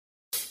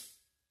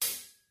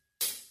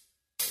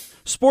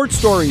Sports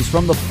stories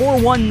from the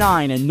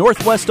 419 in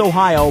Northwest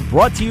Ohio,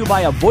 brought to you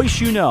by a voice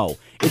you know.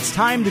 It's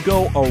time to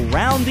go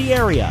around the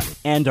area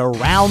and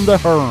around the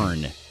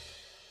Hearn.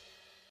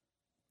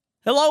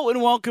 Hello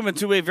and welcome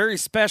into a very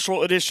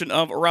special edition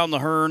of Around the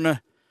Hearn.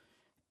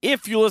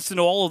 If you listen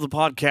to all of the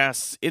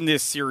podcasts in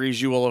this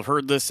series, you will have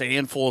heard this a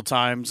handful of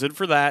times, and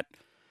for that,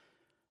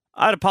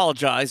 I'd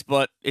apologize,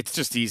 but it's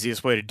just the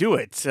easiest way to do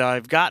it.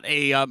 I've got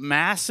a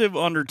massive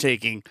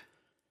undertaking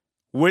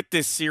with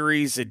this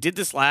series. I did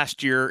this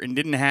last year and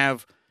didn't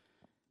have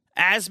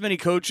as many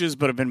coaches,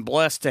 but have been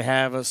blessed to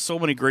have so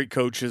many great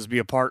coaches be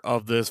a part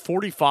of this.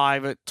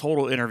 45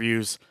 total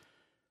interviews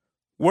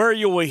where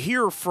you will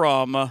hear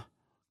from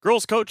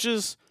girls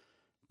coaches,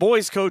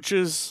 boys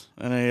coaches,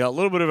 and a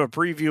little bit of a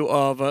preview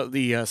of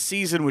the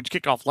season, which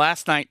kicked off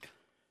last night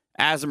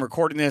as I'm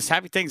recording this.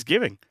 Happy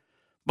Thanksgiving,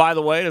 by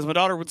the way, as my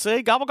daughter would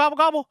say, gobble, gobble,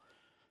 gobble.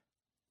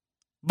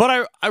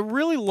 But I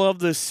really love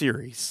this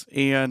series,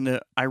 and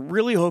I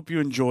really hope you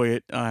enjoy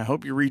it. I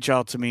hope you reach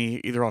out to me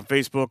either on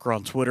Facebook or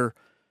on Twitter,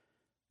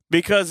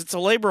 because it's a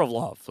labor of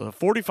love.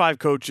 45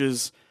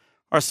 coaches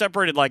are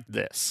separated like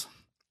this.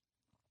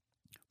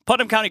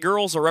 Putnam County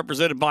girls are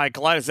represented by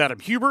Calliope's Adam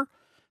Huber,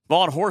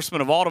 Vaughn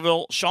Horseman of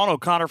Audubon, Sean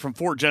O'Connor from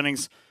Fort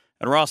Jennings,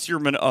 and Ross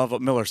Yearman of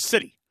Miller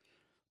City.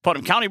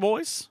 Putnam County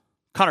boys,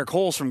 Connor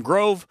Coles from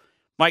Grove,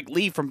 Mike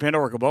Lee from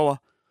Pandora Gaboa,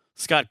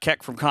 Scott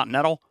Keck from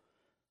Continental,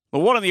 the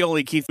one and the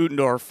only Keith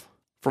Utendorf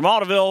from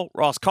Audubon,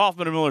 Ross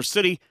Kaufman of Miller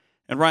City,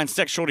 and Ryan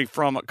Steckschulte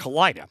from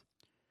Callida.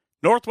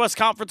 Northwest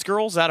Conference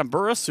girls, Adam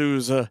Burris,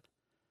 who's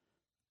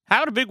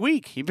had a big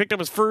week. He picked up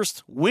his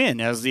first win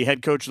as the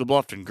head coach of the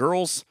Bluffton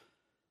girls.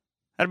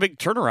 Had a big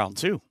turnaround,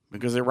 too,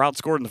 because they were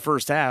outscored in the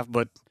first half,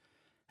 but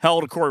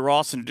held Corey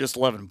Rawson to just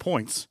 11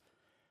 points.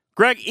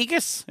 Greg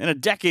Ekus, in a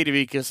decade of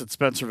Ekus at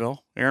Spencerville.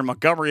 Aaron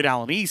Montgomery at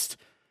Allen East.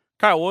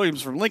 Kyle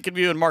Williams from Lincoln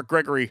View, and Mark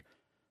Gregory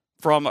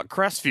from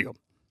Crestview.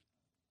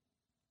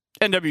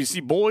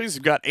 NWC boys,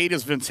 you've got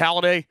Ada's Vince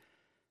Halliday.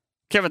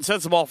 Kevin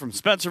Sensabaugh from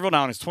Spencerville,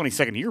 now in his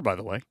 22nd year, by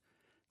the way.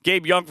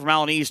 Gabe Young from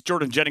Allen East.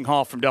 Jordan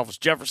Jenninghoff from Delphus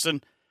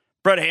Jefferson.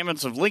 Brett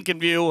Hammonds of Lincoln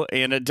View,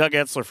 and Doug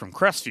Etzler from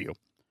Crestview.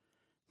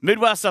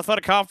 Midwest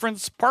Athletic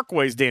Conference,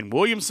 Parkway's Dan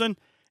Williamson.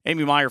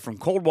 Amy Meyer from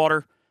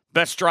Coldwater.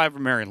 Best Drive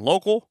from Marion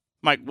Local.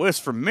 Mike Wiss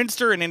from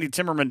Minster, and Andy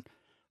Timmerman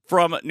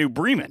from New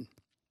Bremen.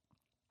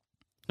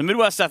 The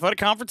Midwest Athletic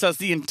Conference has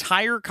the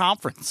entire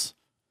conference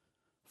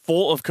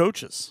full of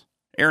coaches.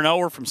 Aaron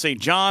Elwer from St.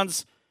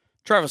 John's,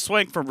 Travis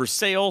Swank from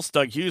Versailles,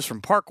 Doug Hughes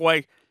from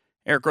Parkway,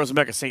 Eric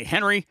Rosenbeck of St.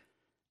 Henry,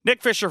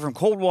 Nick Fisher from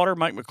Coldwater,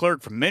 Mike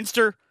McClurg from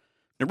Minster,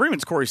 New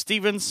Bremen's Corey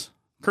Stevens,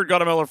 Kurt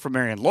Guttemiller from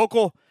Marion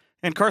Local,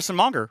 and Carson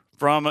Monger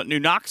from New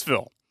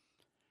Knoxville.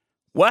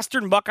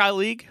 Western Buckeye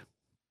League,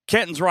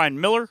 Kenton's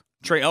Ryan Miller,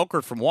 Trey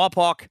Elkert from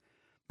Wapak,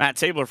 Matt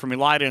Tabler from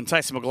Elida, and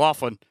Tyson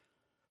McLaughlin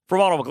from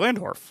Ottawa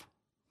Glandorf.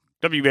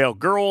 WBL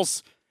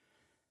Girls,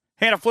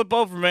 Hannah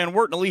Flippo from Van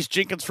Wert and Elise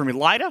Jenkins from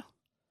Elida.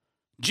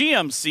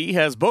 GMC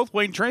has both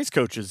Wayne Trace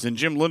coaches, and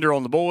Jim Linder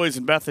on the boys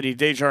and Bethany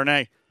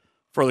DeJarnett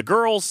for the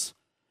girls.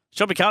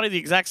 Shelby County the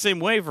exact same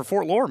way for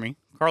Fort Loramie.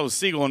 Carla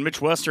Siegel and Mitch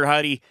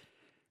Westerheide.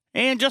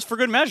 And just for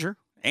good measure,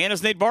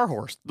 Anna's Nate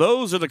Barhorst.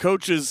 Those are the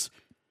coaches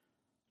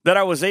that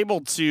I was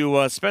able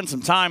to spend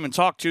some time and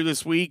talk to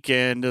this week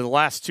and the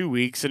last 2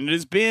 weeks. And it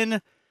has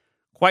been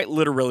quite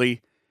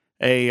literally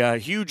a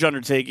huge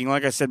undertaking,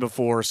 like I said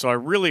before. So I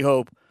really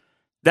hope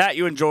that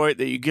you enjoy it,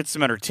 that you get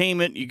some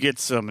entertainment, you get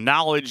some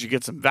knowledge, you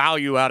get some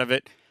value out of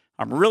it.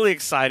 I'm really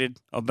excited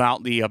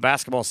about the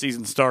basketball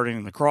season starting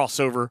and the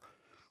crossover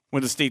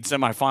with the state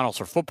semifinals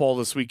for football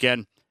this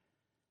weekend.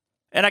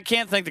 And I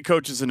can't thank the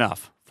coaches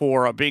enough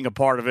for being a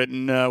part of it.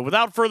 And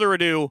without further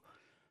ado,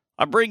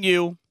 I bring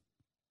you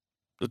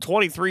the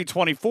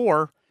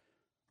 23-24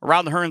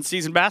 Around the Hearn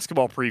season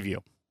basketball preview.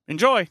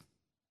 Enjoy.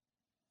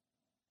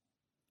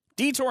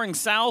 Detouring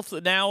south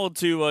now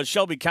to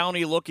Shelby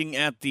County, looking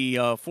at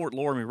the Fort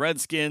Loramie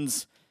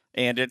Redskins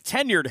and a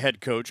tenured head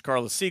coach,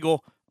 Carla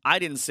Siegel. I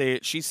didn't say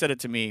it. She said it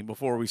to me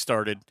before we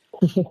started.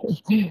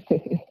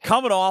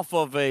 Coming off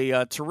of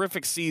a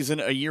terrific season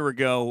a year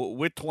ago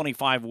with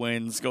 25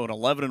 wins, going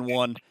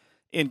 11-1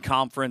 in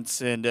conference.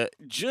 And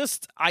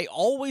I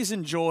always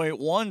enjoy,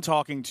 one,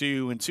 talking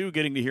to, and two,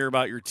 getting to hear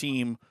about your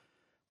team.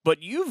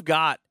 But you've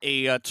got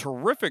a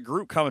terrific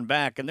group coming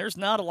back, and there's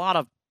not a lot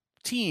of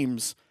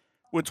teams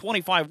with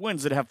 25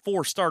 wins that have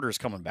 4 starters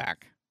coming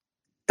back.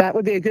 That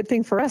would be a good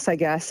thing for us, I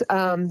guess.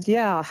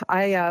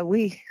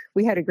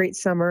 We had a great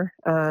summer.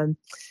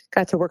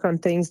 Got to work on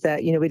things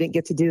that, we didn't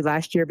get to do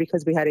last year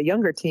because we had a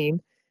younger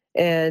team.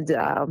 And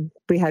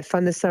we had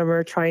fun this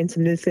summer, trying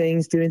some new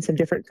things, doing some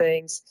different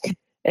things.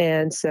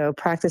 And so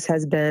practice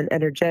has been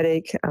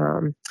energetic.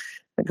 The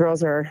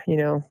girls are,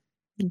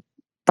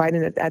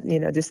 fighting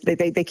at just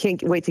they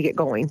can't wait to get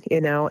going,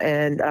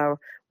 and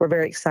we're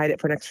very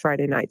excited for next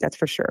Friday night. That's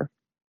for sure.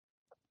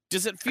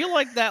 Does it feel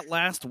like that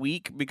last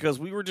week? Because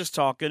we were just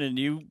talking and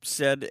you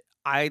said,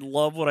 I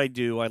love what I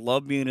do. I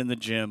love being in the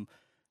gym.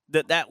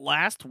 That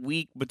last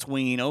week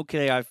between,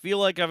 okay, I feel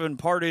like I've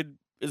imparted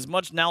as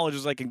much knowledge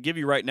as I can give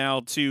you right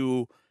now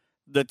to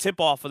the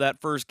tip-off of that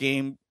first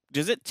game.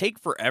 does it take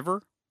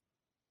forever?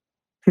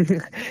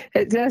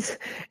 It does.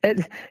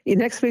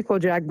 Next week will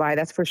drag by,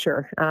 that's for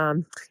sure.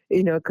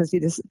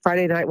 Because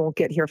Friday night won't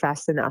get here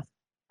fast enough.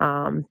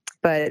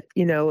 But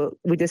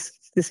we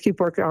just keep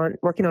working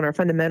on our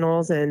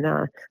fundamentals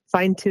and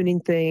fine tuning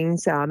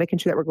things, making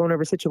sure that we're going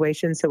over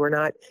situations so we're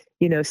not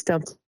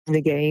stumped in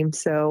the game.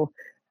 So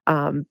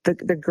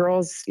the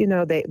girls,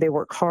 they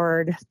work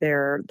hard.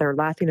 They're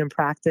laughing in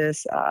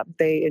practice.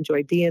 They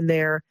enjoy being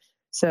there.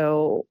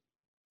 So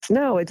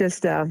no, it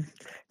just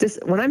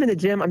when I'm in the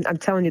gym, I'm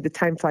telling you, the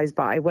time flies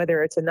by.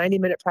 Whether it's a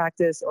 90-minute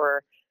practice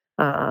or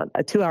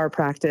a 2-hour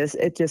practice,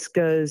 it just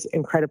goes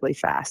incredibly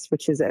fast,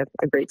 which is a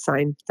great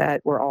sign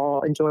that we're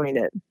all enjoying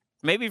it.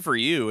 Maybe for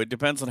you, it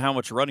depends on how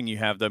much running you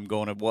have them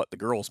going and what the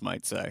girls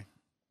might say.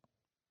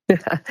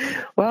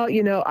 Well,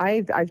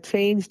 I've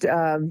changed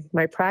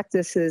my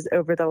practices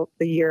over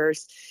the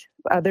years.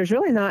 There's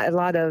really not a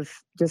lot of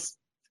just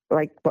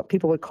like what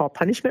people would call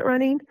punishment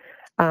running.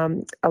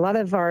 A lot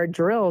of our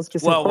drills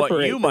just incorporate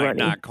what you might running.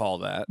 not call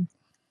that.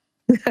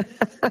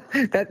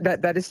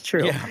 That is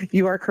true. Yeah.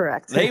 You are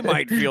correct. They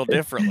might feel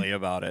differently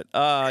about it.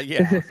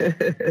 Yeah.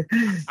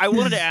 I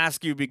wanted to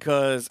ask you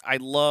because I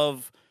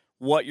love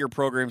what your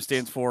program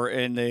stands for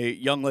and the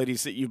young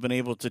ladies that you've been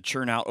able to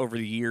churn out over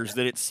the years,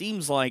 that it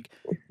seems like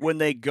when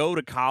they go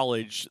to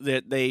college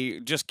that they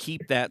just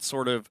keep that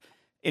sort of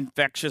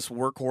infectious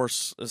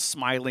workhorse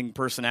smiling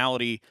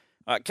personality.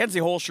 Kenzie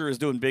Holscher is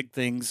doing big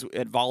things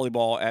at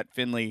volleyball at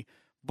Findlay,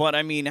 but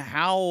I mean,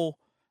 how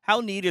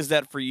neat is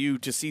that for you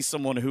to see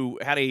someone who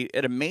had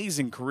an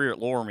amazing career at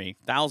Loramie,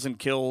 1,000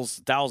 kills,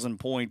 1,000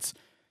 points,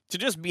 to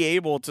just be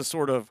able to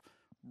sort of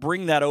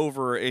bring that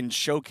over and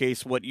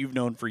showcase what you've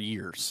known for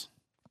years?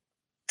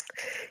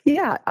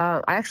 Yeah,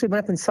 I actually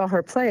went up and saw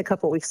her play a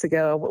couple of weeks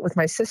ago with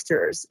my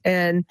sisters,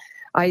 and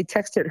I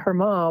texted her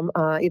mom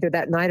either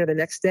that night or the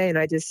next day, and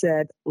I just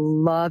said,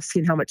 love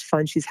seeing how much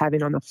fun she's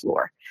having on the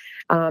floor.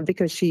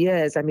 Because she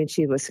is. I mean,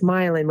 she was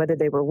smiling, whether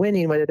they were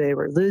winning, whether they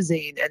were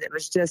losing. And it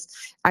was just,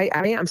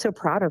 I'm so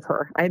proud of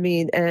her. I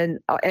mean, and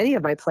any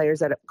of my players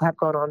that have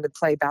gone on to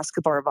play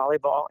basketball or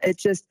volleyball, it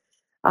just,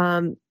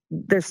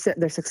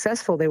 they're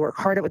successful. They work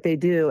hard at what they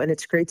do. And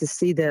it's great to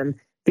see them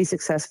be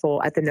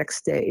successful at the next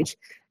stage.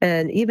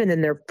 And even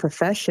in their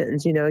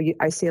professions,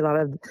 I see a lot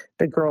of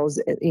the girls,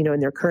 in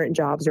their current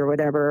jobs or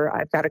whatever.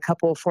 I've got a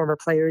couple of former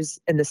players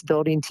in this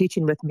building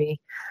teaching with me.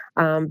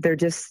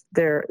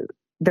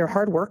 They're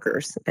hard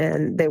workers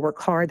and they work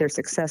hard. They're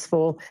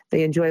successful.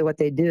 They enjoy what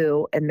they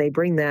do, and they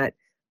bring that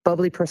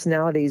bubbly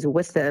personalities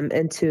with them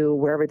into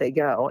wherever they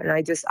go. And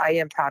I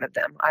am proud of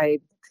them.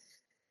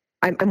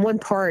 I'm one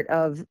part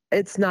of,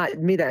 it's not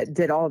me that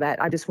did all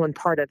that. I'm just one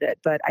part of it.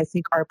 But I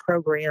think our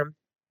program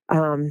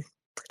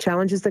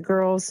challenges the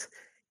girls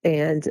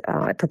and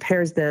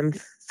prepares them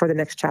for the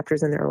next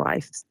chapters in their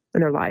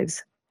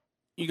lives.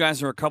 You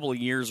guys are a couple of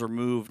years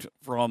removed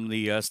from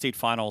the state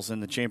finals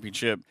and the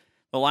championship.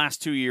 The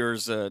last 2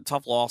 years,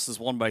 tough losses,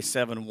 1 by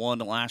 7, won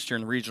last year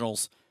in the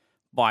regionals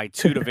by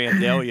 2 to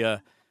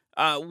Vandalia.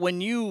 When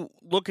you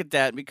look at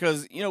that,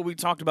 because, we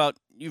talked about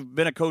you've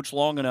been a coach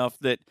long enough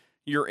that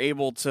you're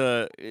able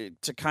to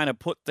kind of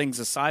put things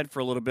aside for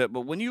a little bit.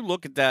 But when you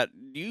look at that,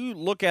 do you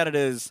look at it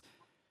as,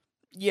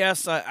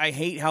 yes, I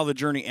hate how the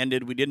journey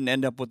ended. We didn't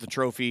end up with the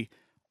trophy.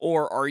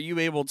 Or are you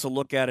able to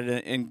look at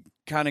it and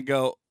kind of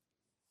go,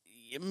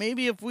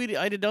 maybe if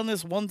I'd have done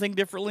this one thing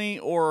differently,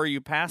 or are you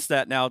past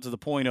that now to the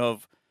point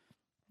of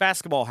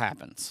basketball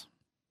happens?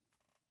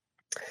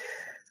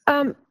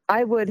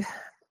 I would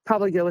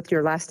probably go with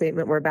your last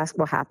statement where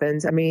basketball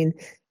happens. I mean,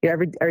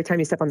 every time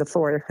you step on the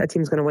floor, a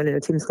team's going to win and a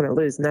team's going to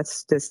lose. And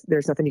that's just,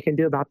 there's nothing you can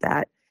do about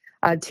that.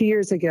 2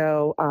 years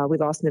ago, we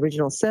lost in the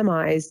regional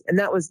semis, and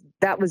that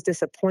was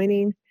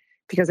disappointing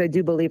because I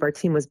do believe our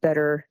team was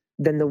better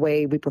than the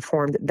way we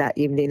performed that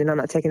evening. And I'm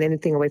not taking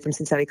anything away from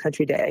Cincinnati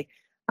Country Day.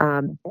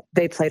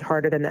 They played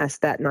harder than us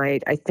that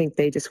night. I think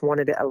they just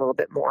wanted it a little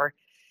bit more.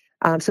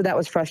 So that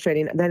was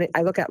frustrating. And then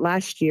I look at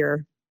last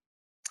year,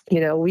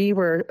 we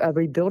were a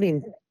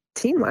rebuilding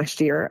team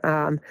last year.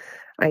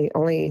 I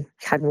only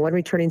had one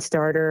returning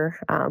starter.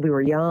 We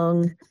were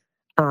young.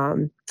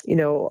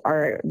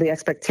 The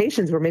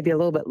expectations were maybe a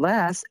little bit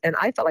less. And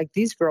I felt like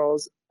these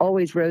girls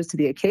always rose to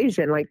the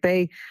occasion. Like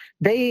they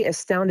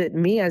astounded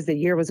me as the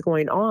year was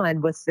going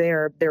on with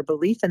their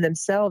belief in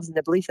themselves and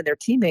the belief in their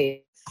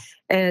teammates.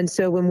 And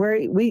so when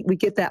we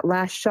get that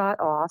last shot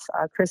off,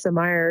 Krista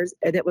Myers,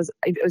 and it was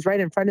right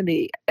in front of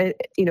me. And,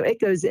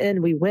 it goes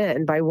in, we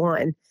win by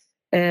 1.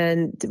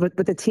 And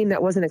with the team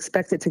that wasn't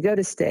expected to go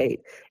to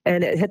state,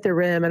 and it hit the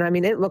rim.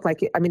 And it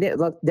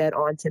looked dead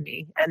on to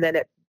me. And then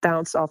it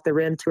bounced off the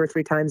rim 2 or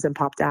 3 times and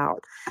popped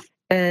out.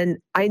 And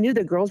I knew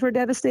the girls were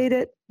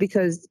devastated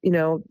because,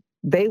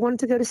 they wanted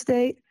to go to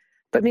state.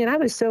 But man, I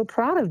was so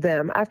proud of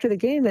them after the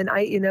game. And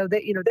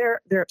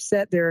they're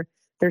upset, they're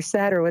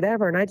sad or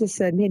whatever. And I just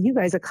said, man, you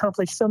guys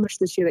accomplished so much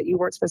this year that you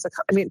weren't supposed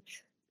to.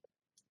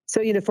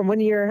 So, from one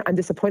year, I'm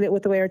disappointed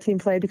with the way our team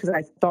played because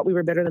I thought we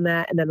were better than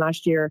that. And then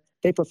last year,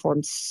 they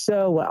performed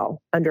so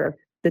well under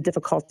the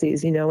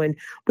difficulties, and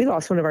we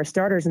lost one of our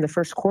starters in the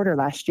first quarter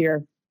last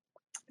year.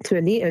 to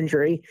a knee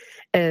injury,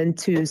 and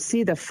to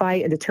see the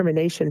fight and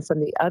determination from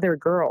the other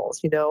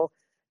girls,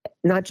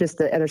 not just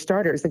the other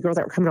starters, the girls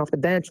that were coming off the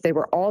bench, they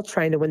were all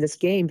trying to win this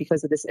game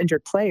because of this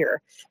injured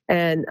player.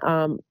 And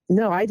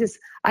no,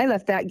 I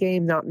left that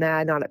game not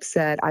mad, not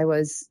upset. I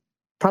was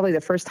probably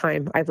the first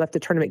time I've left a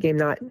tournament game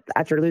not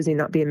after losing,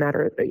 not being mad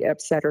or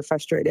upset or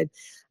frustrated.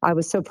 I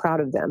was so proud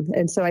of them.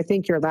 And so I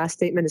think your last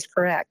statement is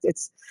correct.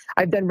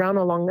 I've been around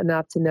long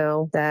enough to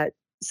know that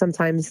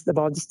sometimes the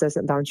ball just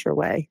doesn't bounce your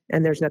way,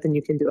 and there's nothing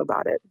you can do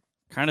about it.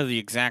 Kind of the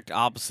exact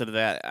opposite of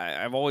that.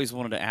 I've always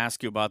wanted to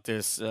ask you about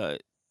this.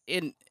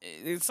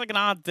 It's like an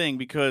odd thing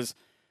because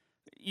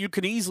you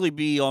could easily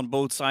be on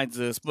both sides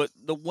of this, but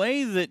the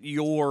way that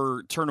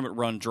your tournament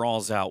run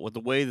draws out, with the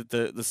way that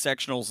the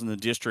sectionals and the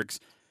districts,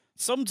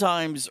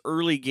 sometimes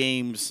early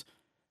games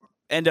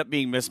end up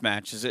being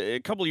mismatches. A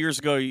couple of years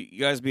ago, you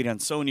guys beat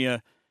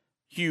Ansonia,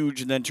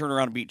 huge, and then turn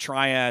around and beat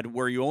Triad,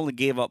 where you only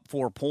gave up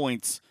 4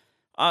 points.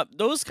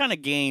 Those kind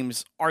of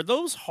games, are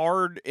those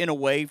hard in a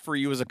way for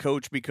you as a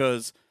coach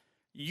because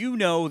you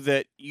know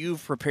that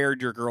you've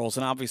prepared your girls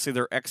and obviously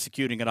they're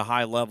executing at a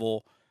high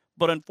level,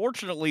 but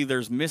unfortunately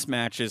there's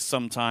mismatches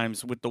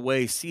sometimes with the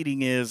way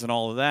seeding is and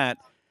all of that,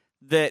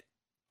 that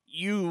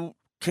you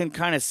can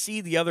kind of see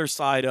the other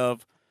side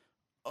of,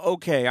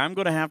 okay, I'm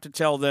going to have to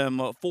tell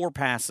them 4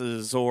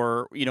 passes,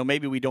 or,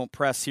 maybe we don't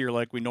press here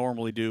like we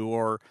normally do,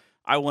 or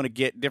I want to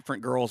get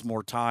different girls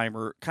more time,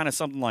 or kind of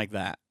something like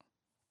that.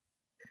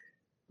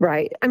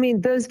 Right. I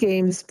mean, those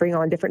games bring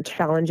on different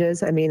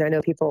challenges. I mean, I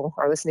know people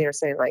are listening are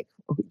saying, like,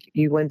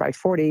 you win by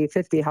 40,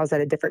 50, how's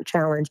that a different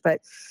challenge? But,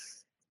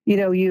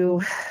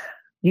 you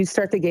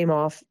start the game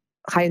off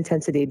high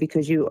intensity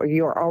because you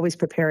are always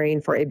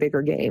preparing for a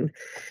bigger game.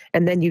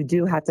 And then you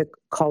do have to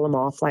call them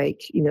off.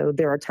 Like,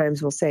 there are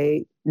times we'll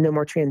say no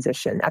more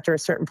transition. After a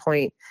certain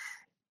point,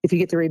 if you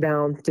get the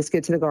rebound, just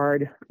get to the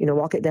guard,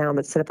 walk it down,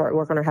 let's set up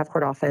work on our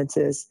half-court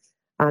offenses.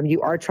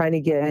 You are trying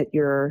to get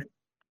your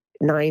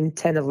 9,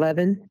 10,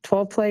 11,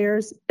 12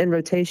 players in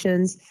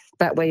rotations.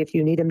 That way, if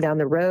you need them down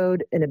the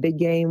road in a big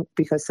game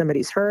because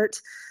somebody's hurt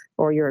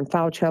or you're in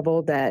foul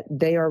trouble, that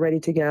they are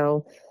ready to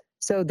go.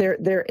 So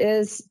there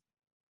is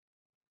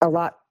a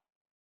lot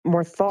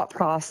more thought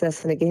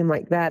process in a game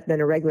like that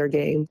than a regular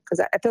game. Because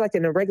I feel like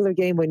in a regular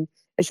game, when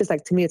it's just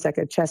like, to me, it's like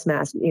a chess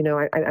match.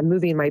 I'm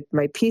moving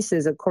my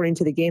pieces according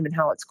to the game and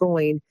how it's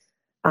going.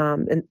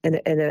 In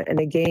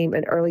a game,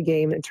 an early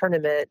game, and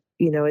tournament,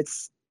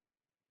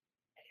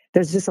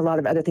 there's just a lot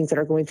of other things that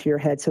are going through your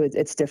head. So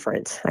it's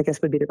different, I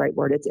guess would be the right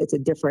word. It's a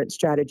different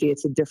strategy.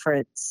 It's a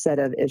different set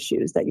of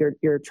issues that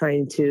you're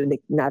trying to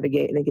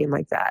navigate in a game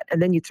like that.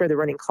 And then you throw the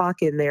running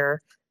clock in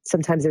there.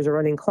 Sometimes there's a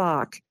running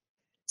clock.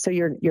 So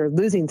you're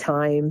losing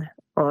time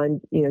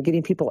on,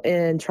 getting people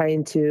in,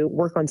 trying to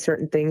work on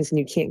certain things, and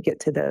you can't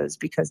get to those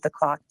because the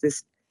clock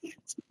just,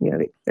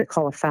 they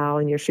call a foul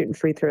and you're shooting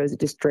free throws. It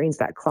just drains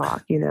that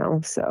clock,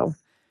 so.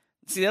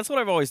 See, that's what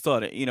I've always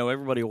thought.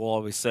 Everybody will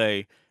always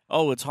say,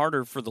 oh, it's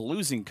harder for the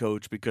losing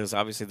coach because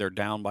obviously they're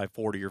down by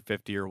 40 or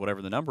 50 or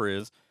whatever the number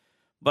is.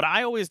 But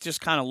I always just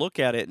kind of look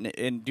at it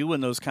and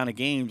doing those kind of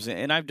games,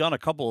 and I've done a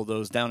couple of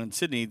those down in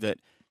Sydney that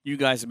you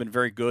guys have been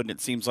very good, and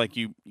it seems like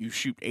you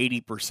shoot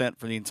 80%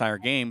 for the entire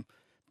game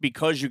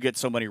because you get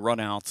so many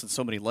runouts and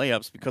so many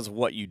layups because of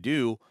what you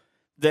do,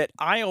 that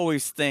I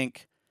always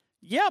think,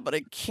 yeah, but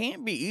it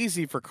can't be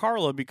easy for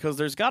Carla because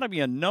there's got to be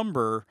a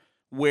number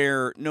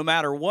where no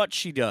matter what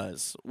she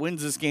does,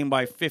 wins this game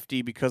by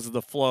 50 because of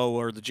the flow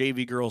or the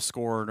JV girls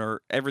scored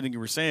or everything you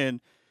were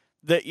saying,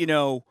 that,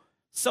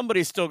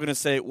 somebody's still going to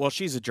say, well,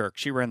 she's a jerk.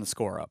 She ran the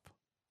score up.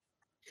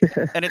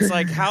 And it's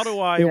like, how do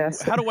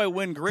I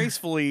win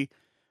gracefully,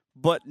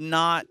 but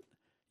not,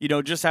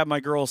 just have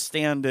my girls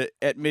stand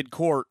at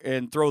midcourt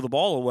and throw the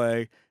ball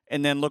away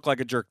and then look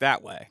like a jerk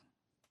that way?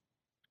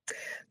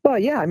 Well,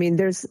 yeah, I mean,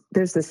 there's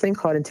this thing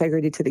called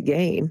integrity to the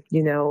game,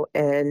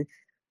 and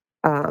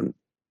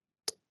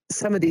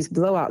some of these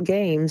blowout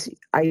games,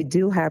 I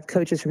do have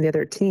coaches from the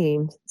other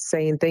team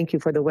saying, thank you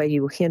for the way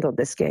you handled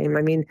this game.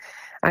 I mean,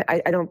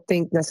 I don't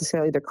think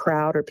necessarily the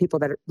crowd or people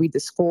that read the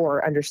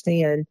score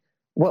understand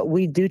what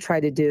we do try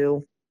to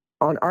do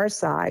on our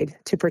side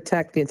to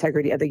protect the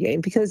integrity of the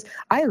game, because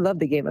I love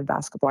the game of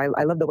basketball.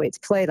 I love the way it's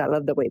played. I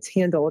love the way it's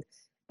handled.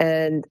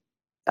 And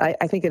I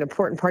think an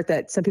important part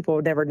that some people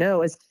would never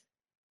know is,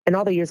 in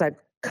all the years I've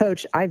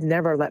coached, I've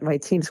never let my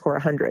team score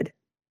 100.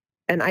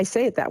 And I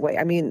say it that way.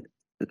 I mean,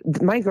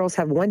 my girls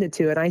have 1 to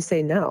 2, and I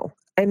say no.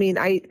 I mean,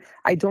 I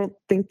don't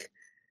think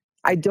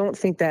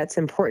that's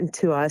important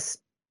to us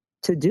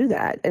to do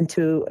that and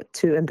to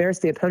embarrass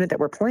the opponent that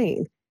we're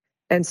playing.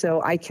 And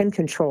so I can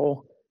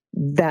control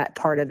that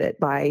part of it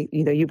by,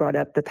 you brought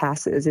up the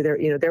passes.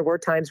 There were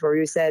times where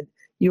you said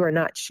you are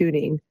not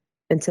shooting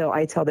until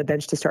I tell the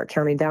bench to start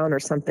counting down or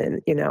something.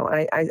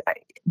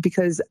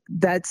 Because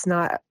that's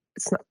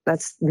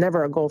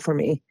never a goal for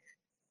me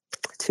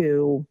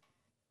to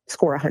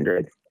score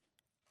 100.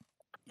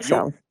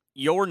 So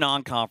your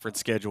non-conference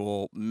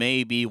schedule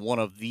may be one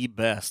of the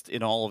best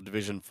in all of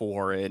Division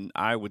IV, and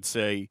I would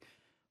say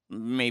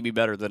maybe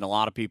better than a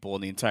lot of people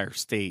in the entire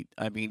state.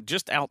 I mean,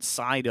 just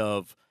outside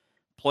of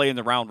playing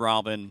the round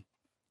robin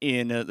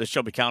in the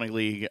Shelby County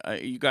League,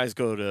 you guys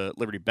go to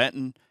Liberty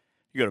Benton,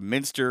 you go to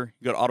Minster,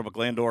 you go to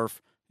Ottawa-Glandorf,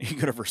 you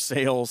go to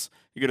Versailles,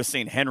 you go to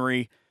St.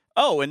 Henry.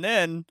 Oh, and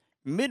then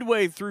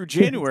midway through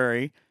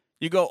January,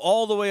 you go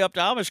all the way up to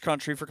Amish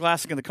country for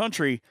Classic in the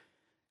Country.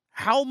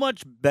 How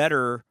much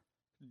better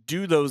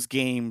do those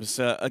games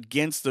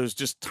against those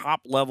just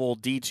top-level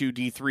D2,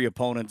 D3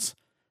 opponents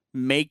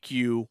make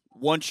you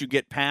once you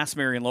get past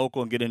Marion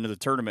Local and get into the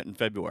tournament in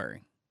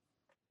February?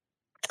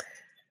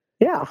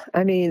 Yeah,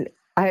 I mean,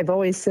 I've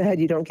always said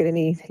you don't get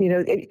any,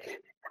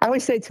 I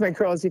always say to my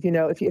girls, if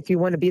you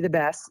want to be the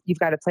best, you've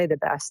got to play the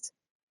best.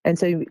 And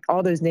so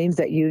all those names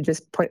that you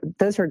just put,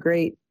 those are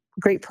great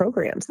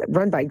programs that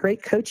run by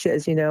great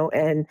coaches,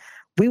 and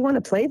we want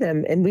to play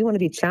them and we want to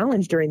be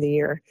challenged during the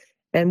year.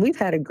 And we've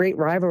had a great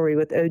rivalry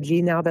with OG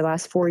now the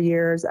last 4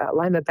 years.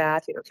 Lima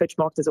Bath, Coach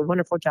Malk does a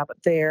wonderful job up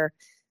there.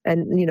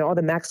 And, all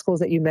the MAC schools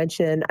that you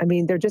mentioned, I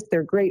mean,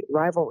 they're great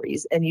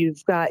rivalries, and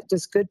you've got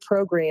just good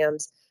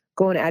programs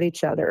going at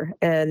each other.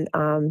 And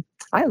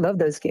I love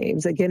those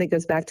games. Again, it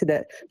goes back to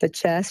the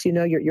chess,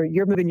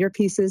 you're moving your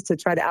pieces to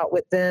try to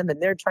outwit them,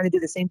 and they're trying to do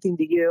the same thing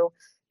to you.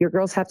 Your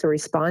girls have to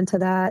respond to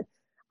that.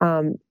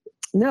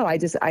 No,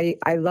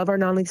 I love our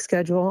non-league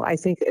schedule. I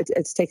think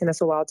it's taken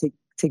us a while to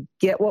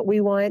get what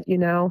we want,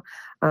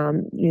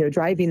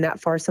 driving that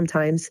far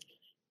sometimes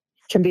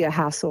can be a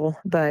hassle,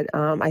 but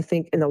I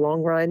think in the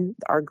long run,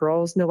 our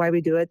girls know why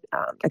we do it.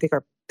 I think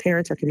our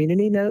parents, our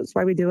community knows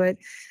why we do it.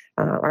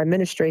 Our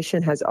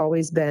administration has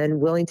always been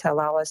willing to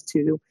allow us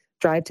to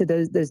drive to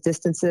those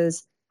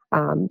distances.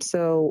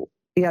 So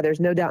yeah, there's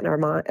no doubt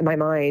in my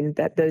mind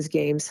that those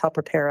games help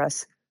prepare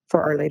us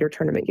for our later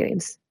tournament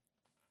games.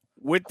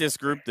 With this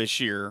group this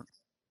year,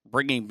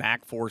 bringing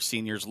back 4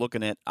 seniors,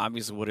 looking at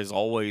obviously what is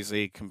always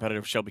a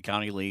competitive Shelby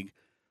County League,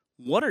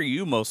 what are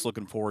you most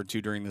looking forward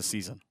to during this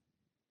season?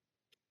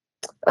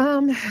 I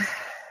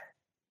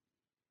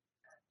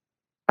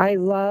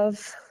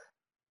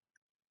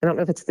don't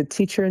know if it's the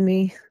teacher in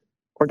me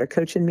or the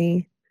coach in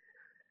me.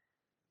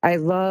 I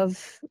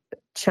love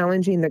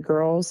challenging the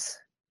girls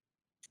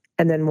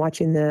and then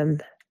watching them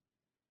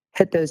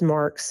hit those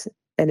marks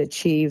and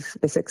achieve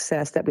the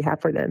success that we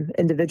have for them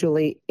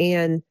individually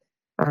and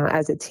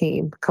as a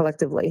team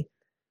collectively.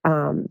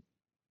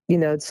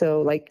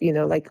 So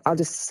like I'll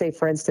just say,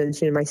 for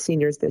instance, my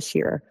seniors this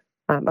year,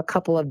 a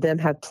couple of them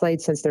have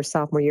played since their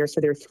sophomore year.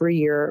 So they're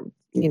 3-year,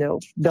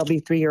 they'll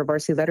be 3-year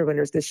varsity letter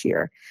winners this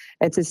year.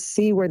 And to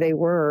see where they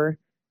were,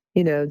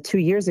 2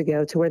 years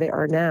ago to where they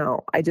are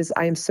now, I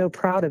am so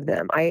proud of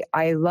them.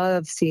 I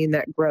love seeing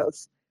that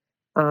growth.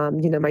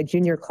 My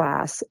junior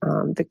class,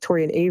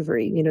 Victoria and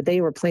Avery,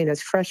 they were playing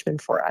as freshmen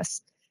for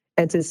us,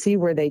 and to see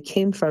where they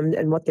came from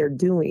and what they're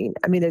doing.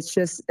 I mean,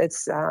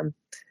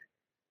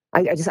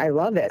 I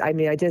love it. I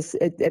mean,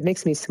 it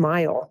makes me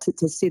smile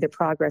to see the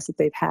progress that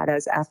they've had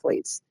as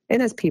athletes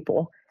and as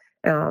people.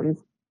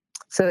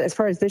 So as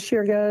far as this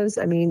year goes,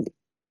 I mean,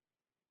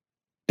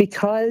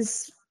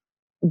 because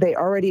they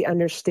already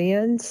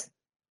understand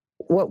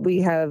what we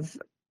have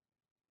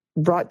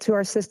brought to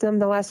our system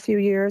the last few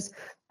years,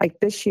 like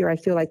this year, I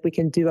feel like we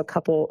can do a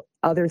couple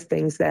other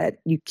things that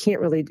you can't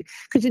really do.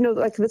 Because,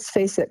 let's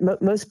face it,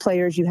 most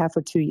players you have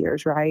for 2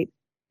 years, right?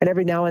 And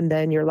every now and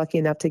then you're lucky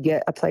enough to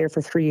get a player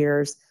for 3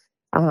 years.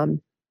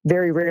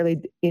 Very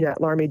rarely, at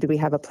Loramie do we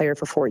have a player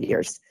for 4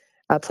 years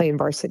playing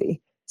varsity.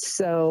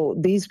 So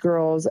these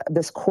girls,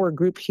 this core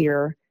group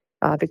here,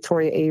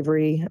 Victoria,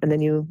 Avery, and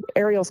then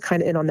Ariel's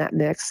kind of in on that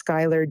mix,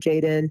 Skylar,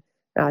 Jaden,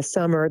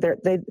 Summer,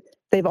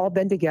 they've all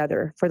been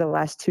together for the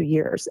last 2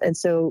 years. And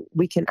so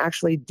we can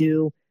actually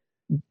do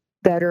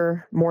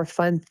better, more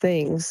fun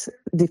things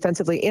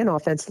defensively and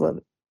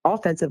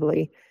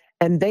offensively.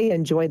 And they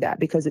enjoy that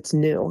because it's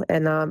new.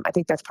 And I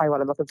think that's probably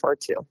what I'm looking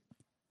forward to.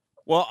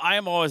 Well, I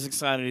am always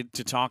excited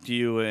to talk to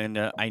you,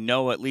 and I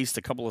know at least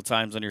a couple of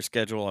times on your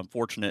schedule I'm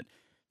fortunate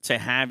to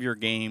have your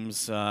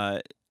games.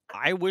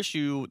 I wish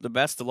you the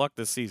best of luck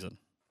this season.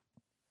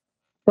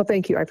 Well,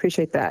 thank you. I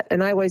appreciate that.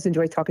 And I always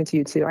enjoy talking to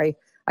you, too. I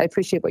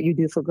appreciate what you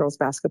do for girls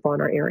basketball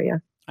in our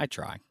area. I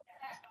try.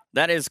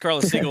 That is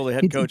Carla Siegel, the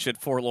head coach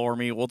at Fort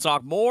Loramie. We'll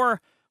talk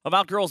more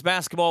about girls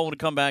basketball when we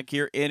come back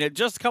here in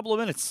just a couple of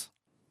minutes.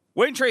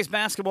 Wayne Trace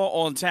basketball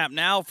on tap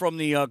now from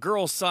the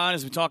girls' side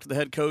as we talk to the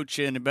head coach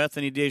and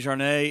Bethany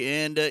DeJarnett.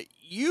 And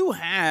you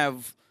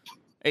have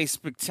a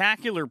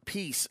spectacular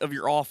piece of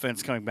your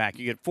offense coming back.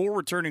 You get 4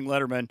 returning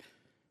lettermen.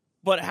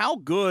 But how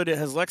good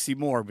has Lexi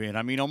Moore been?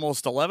 I mean,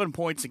 almost 11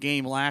 points a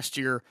game last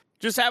year.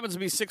 Just happens to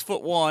be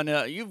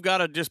 6'1". You've got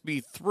to just be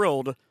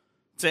thrilled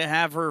to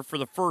have her for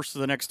the first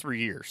of the next 3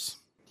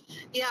 years.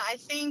 Yeah, I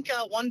think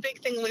one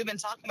big thing we've been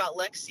talking about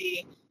with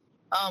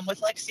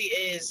Lexi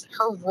is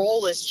her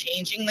role is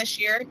changing this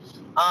year.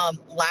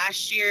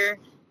 Last year,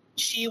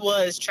 she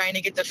was trying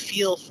to get the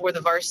feel for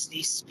the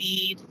varsity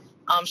speed.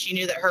 She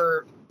knew that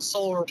her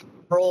sole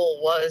role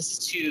was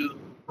to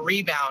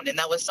rebound, and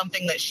that was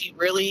something that she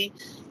really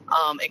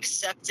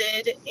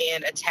accepted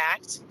and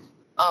attacked.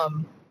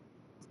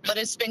 but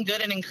it's been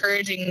good and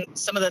encouraging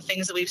some of the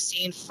things that we've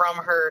seen from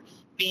her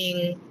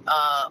being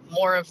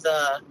more of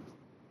the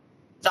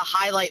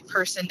highlight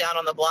person down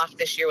on the block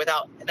this year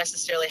without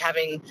necessarily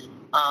having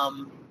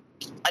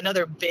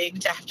another big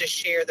to have to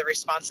share the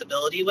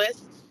responsibility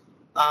with.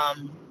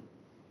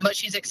 But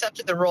she's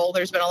accepted the role.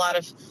 There's been a lot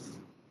of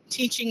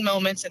teaching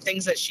moments and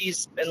things that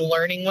she's been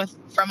learning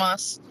from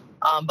us.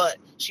 But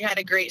she had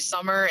a great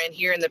summer, and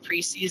here in the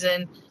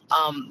preseason,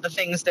 the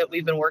things that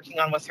we've been working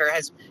on with her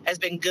has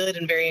been good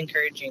and very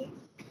encouraging.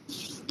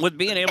 With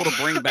being able to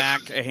bring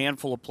back a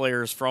handful of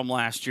players from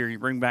last year, you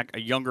bring back a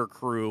younger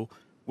crew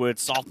with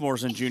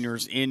sophomores and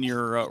juniors in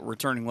your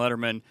returning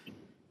letterman.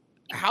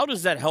 How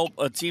does that help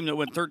a team that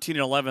went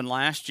 13-11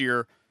 last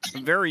year? A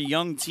very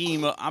young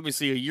team,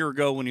 obviously a year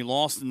ago when you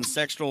lost in the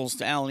sectionals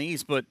to Allen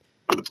East, but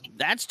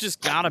that's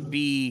just got to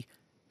be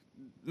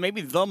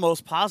maybe the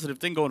most positive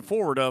thing going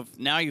forward of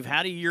now you've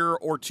had a year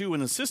or two in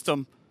the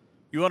system,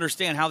 you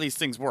understand how these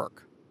things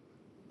work.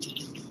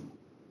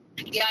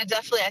 Yeah,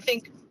 definitely. I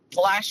think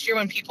last year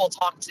when people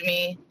talked to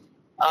me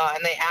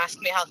and they asked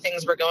me how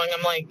things were going,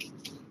 I'm like,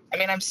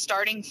 I'm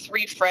starting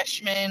 3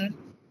 freshmen.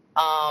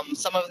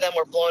 Some of them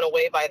were blown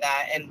away by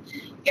that, and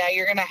yeah,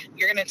 you're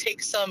gonna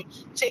take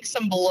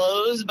some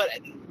blows, but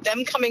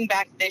them coming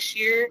back this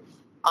year,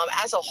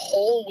 as a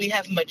whole, we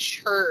have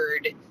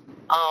matured.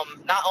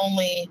 Not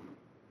only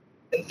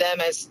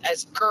them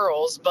as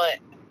girls, but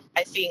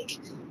I think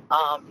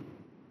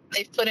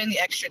they've put in the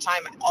extra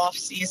time off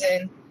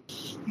season.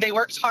 They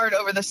worked hard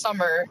over the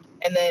summer,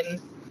 and then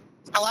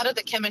a lot of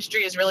the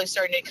chemistry is really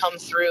starting to come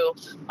through.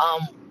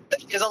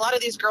 Because a lot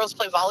of these girls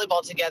play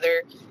volleyball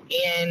together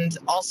and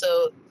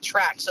also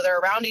track. So they're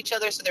around each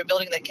other, so they're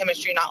building that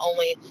chemistry not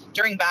only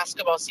during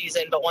basketball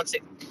season, but once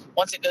it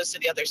goes to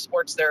the other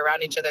sports, they're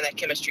around each other and that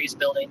chemistry is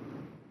building.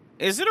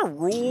 Is it a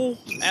rule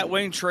at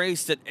Wayne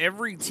Trace that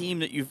every team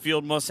that you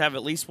field must have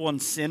at least one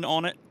sin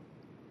on it?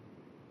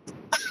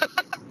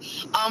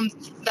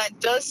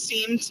 That does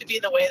seem to be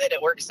the way that it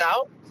works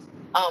out,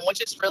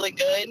 which is really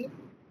good.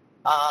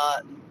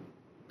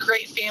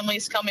 Great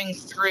families coming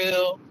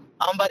through.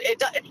 But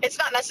it's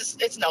not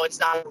necessary. It's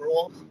not a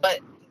rule.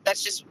 But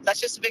that's just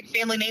a big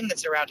family name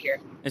that's around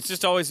here. It's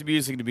just always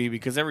amusing to me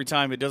because every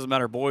time, it doesn't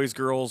matter boys,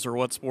 girls, or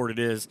what sport it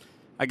is,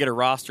 I get a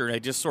roster and I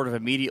just sort of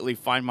immediately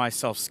find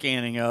myself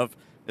scanning of,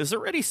 is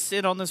there any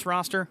sin on this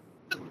roster?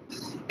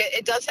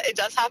 It does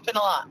happen a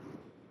lot.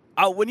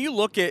 When you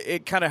look at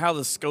it, kind of how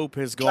the scope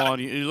has gone,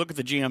 you look at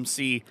the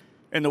GMC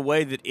and the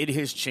way that it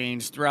has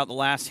changed throughout the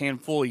last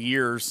handful of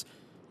years.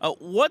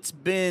 What's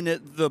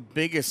been the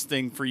biggest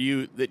thing for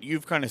you that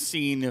you've kind of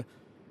seen,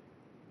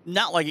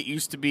 not like it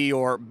used to be,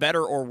 or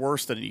better or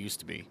worse than it used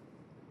to be?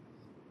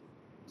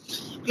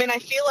 I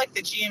feel like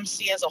the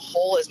GMC as a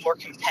whole is more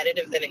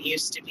competitive than it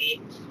used to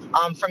be.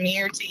 From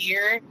year to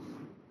year,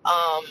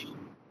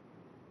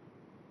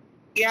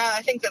 yeah,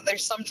 I think that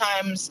there's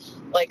sometimes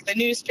like the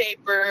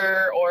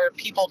newspaper or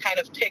people kind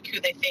of pick who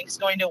they think is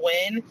going to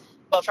win.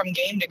 But from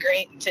game to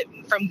game,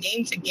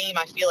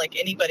 I feel like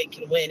anybody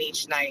can win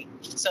each night.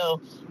 So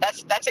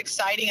that's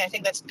exciting. I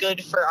think that's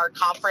good for our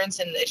conference,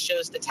 and it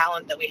shows the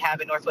talent that we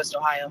have in Northwest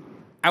Ohio.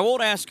 I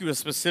won't ask you a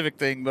specific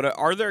thing, but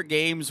are there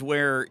games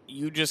where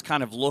you just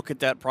kind of look at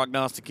that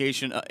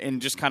prognostication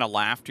and just kind of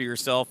laugh to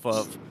yourself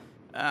of,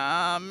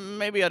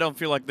 maybe I don't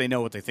feel like they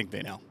know what they think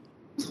they know?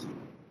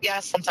 Yeah,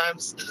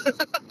 sometimes.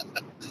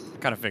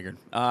 Kind of figured.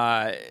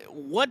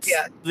 What's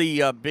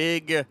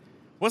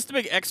the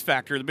big X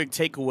factor, the big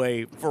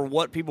takeaway for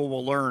what people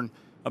will learn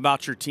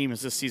about your team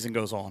as this season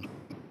goes on?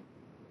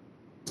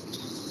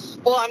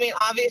 Well,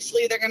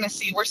 obviously they're going to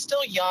see we're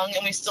still young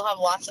and we still have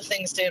lots of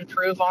things to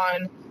improve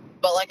on.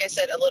 But like I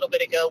said a little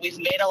bit ago, we've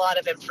made a lot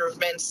of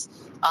improvements,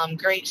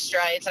 great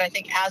strides. And I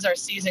think as our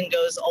season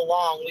goes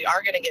along, we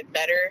are going to get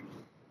better.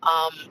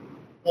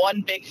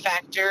 One big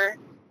factor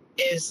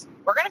is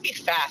we're going to be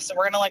fast, and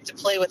we're going to like to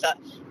play with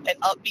an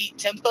upbeat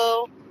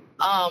tempo.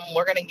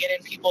 We're going to get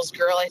in people's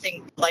grill. I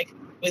think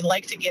we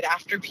like to get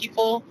after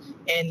people,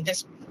 and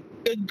this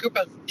good group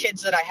of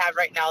kids that I have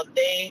right now,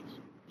 they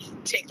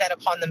take that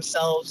upon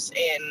themselves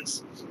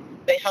and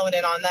they hone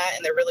in on that,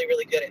 and they're really,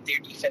 really good at their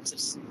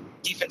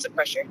defensive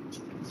pressure.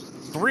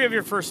 3 of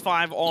your first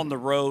 5 on the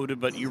road,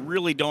 but you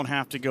really don't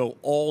have to go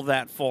all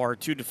that far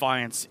to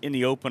Defiance in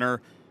the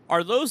opener.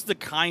 Are those the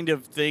kind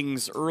of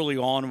things early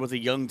on with a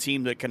young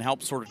team that can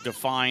help sort of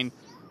define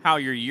how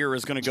your year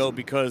is going to go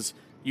because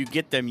you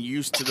get them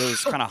used to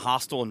those kind of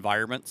hostile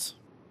environments?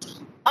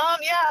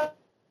 Yeah.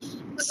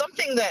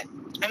 Something that,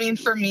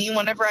 for me,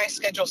 whenever I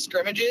schedule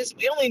scrimmages,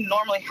 we only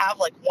normally have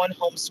like one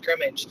home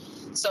scrimmage.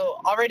 So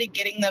already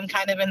getting them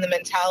kind of in the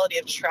mentality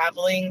of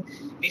traveling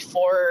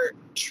before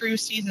true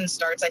season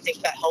starts, I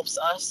think that helps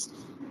us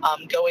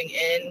going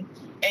in.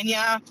 And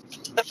yeah,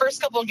 the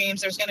first couple of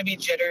games, there's going to be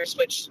jitters,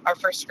 which our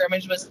first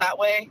scrimmage was that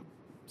way.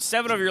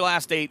 7 of your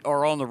last 8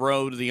 are on the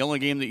road. The only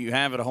game that you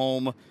have at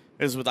home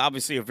is with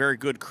obviously a very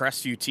good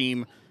Crestview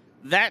team.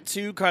 That,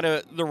 too, kind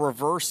of the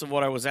reverse of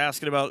what I was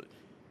asking about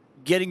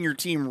getting your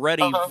team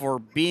ready for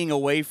being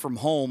away from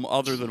home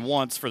other than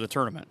once for the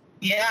tournament.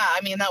 Yeah, I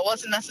mean, that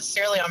wasn't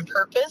necessarily on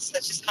purpose.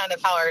 That's just kind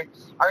of how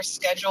our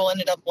schedule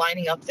ended up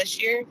lining up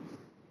this year.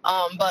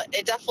 But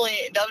it definitely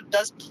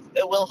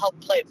it will help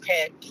play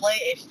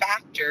a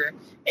factor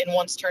in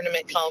once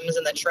tournament comes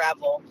and the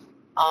travel.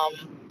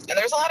 And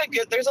there's a lot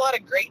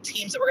of great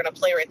teams that we're going to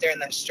play right there in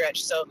that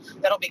stretch. So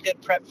that'll be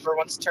good prep for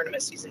once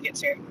tournament season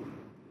gets here.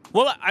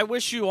 Well, I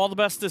wish you all the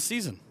best this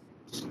season.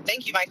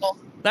 Thank you, Michael.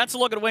 That's a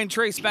look at Wayne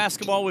Trace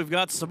basketball. We've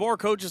got some more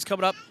coaches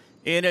coming up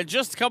in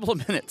just a couple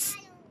of minutes.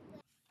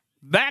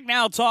 Back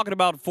now talking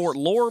about Fort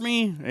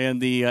Loramie and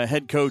the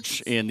head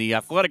coach and the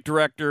athletic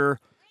director,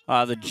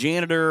 the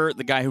janitor,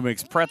 the guy who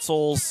makes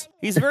pretzels.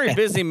 He's a very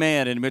busy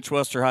man in Mitch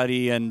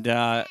Westerheide. And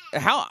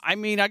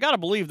I got to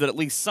believe that at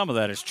least some of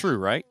that is true,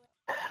 right?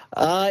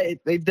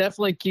 It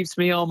definitely keeps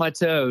me on my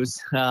toes.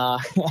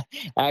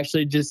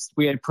 Actually,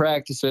 we had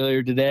practice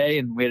earlier today,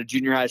 and we had a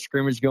junior high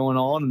scrimmage going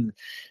on, and the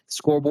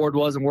scoreboard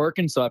wasn't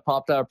working, so I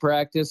popped out of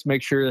practice,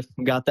 make sure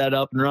we got that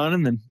up and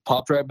running, and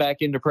popped right back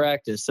into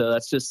practice. So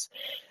that's just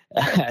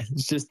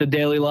it's just the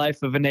daily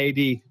life of an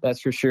AD,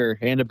 that's for sure,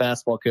 and a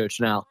basketball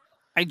coach now.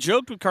 I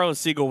joked with Carla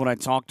Siegel when I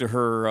talked to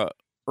her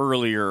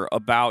earlier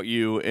about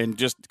you and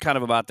just kind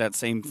of about that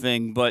same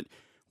thing, but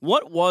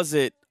what was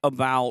it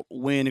about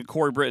when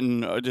Corey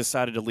Britton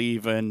decided to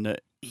leave and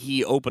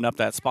he opened up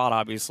that spot,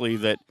 obviously,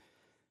 that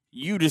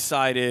you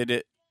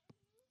decided,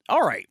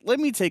 all right, let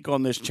me take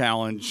on this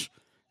challenge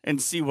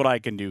and see what I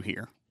can do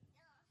here?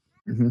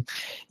 Mm-hmm.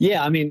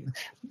 Yeah, I mean,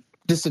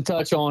 just to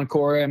touch on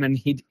Corey, I mean,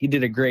 he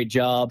did a great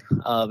job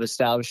of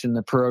establishing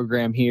the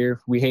program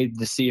here. We hated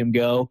to see him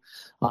go,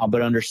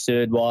 but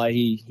understood why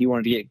he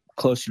wanted to get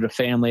closer to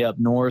family up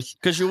north.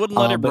 Because you wouldn't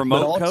let him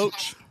remote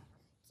coach?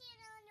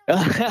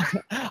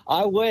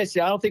 I wish.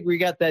 I don't think we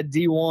got that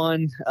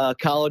D1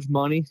 college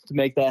money to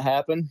make that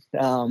happen.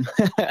 Or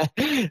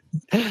the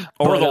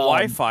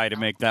Wi-Fi to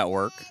make that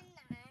work.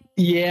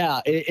 Yeah,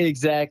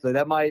 exactly.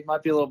 That might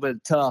be a little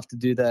bit tough to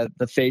do the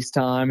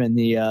FaceTime and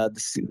the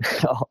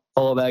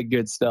all of that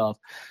good stuff.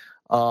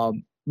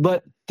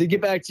 But to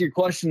get back to your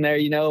question there,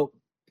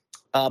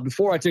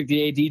 before I took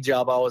the AD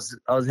job, I was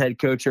head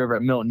coach over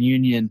at Milton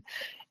Union,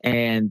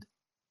 and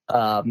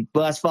the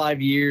last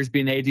 5 years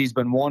being AD has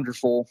been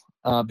wonderful,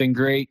 been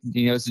great.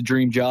 It's a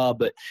dream job,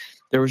 but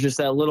there was just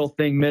that little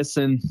thing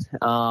missing.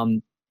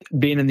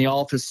 Being in the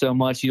office so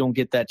much, you don't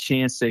get that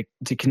chance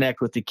to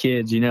connect with the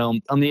kids.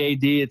 On the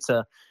AD, it's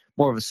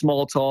more of a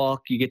small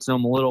talk. You get to know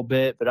them a little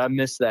bit, but I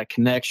miss that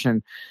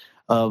connection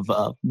of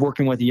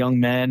working with young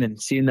men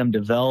and seeing them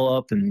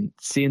develop and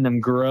seeing them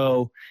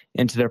grow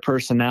into their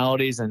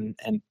personalities and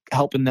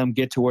helping them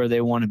get to where they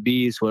want to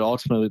be is what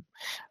ultimately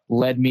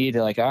led me to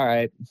all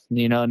right,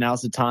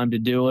 now's the time to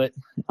do it.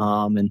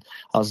 And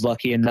I was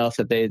lucky enough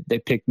that they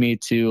picked me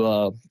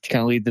to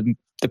kind of lead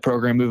the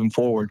program moving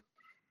forward.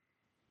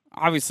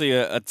 Obviously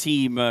a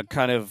team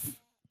kind of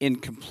in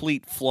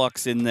complete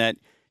flux in that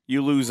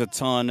you lose a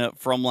ton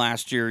from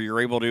last year. You're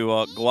able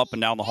to go up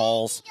and down the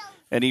halls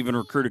and even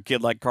recruit a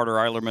kid like Carter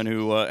Eilerman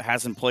who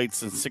hasn't played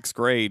since sixth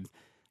grade.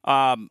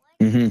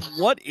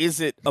 What is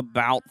it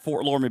about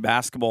Fort Loramie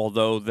basketball,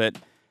 though, that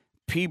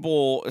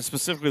people,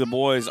 specifically the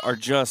boys, are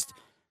just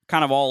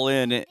kind of all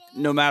in,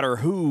 no matter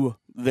who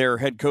their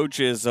head coach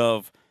is,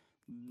 of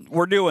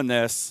we're doing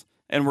this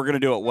and we're going to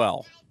do it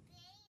well?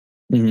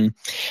 Mm-hmm.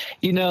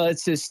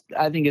 It's just,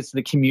 I think it's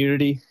the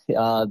community,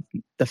 the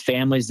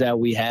families that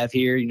we have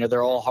here.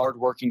 They're all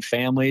hardworking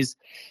families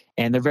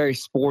and they're very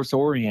sports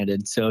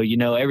oriented. So,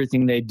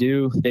 everything they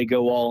do, they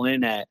go all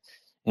in at.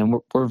 And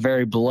we're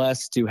very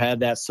blessed to have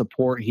that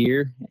support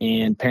here.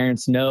 And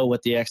parents know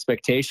what the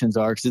expectations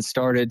are, because it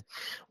started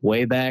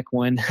way back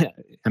when,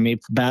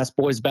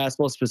 boys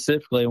basketball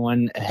specifically,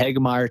 when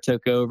Hegemeyer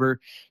took over,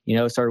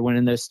 started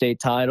winning those state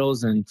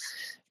titles and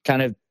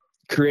kind of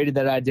created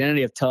that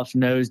identity of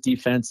tough-nosed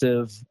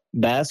defensive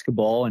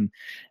basketball, and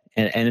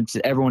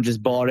everyone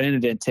just bought in. It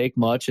didn't take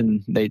much,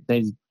 and they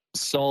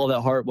saw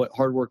that what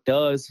hard work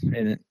does,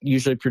 and it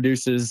usually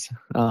produces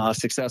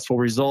successful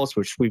results,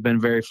 which we've been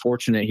very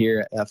fortunate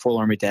here at Fort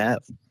Loramie to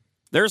have.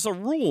 There's a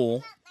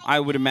rule, I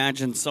would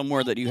imagine,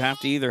 somewhere that you have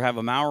to either have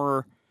a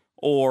Maurer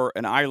or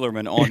an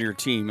Eilerman on your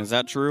team. Is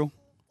that true?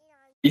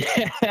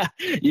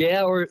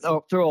 Yeah, or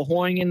throw a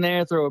Hoying in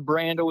there, throw a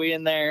Brandowy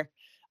in there.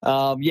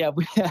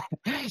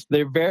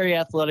 They're very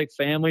athletic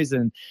families,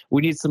 and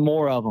we need some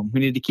more of them.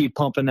 We need to keep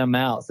pumping them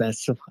out. I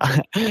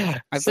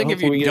think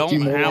if you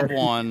don't have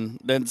one,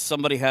 then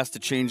somebody has to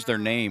change their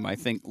name. I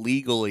think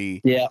legally,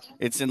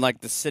 it's in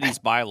the city's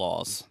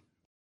bylaws.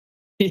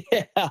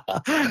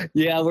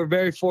 Yeah, we're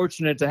very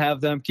fortunate to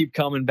have them keep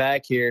coming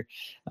back here.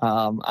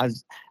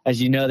 As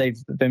you know,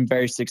 they've been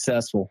very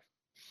successful.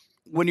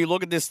 When you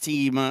look at this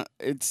team,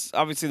 it's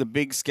obviously the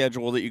big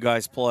schedule that you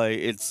guys play.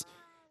 It's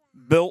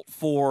built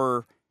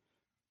for.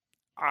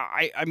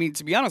 I mean,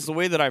 to be honest, the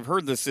way that I've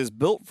heard this is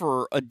built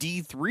for a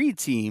D3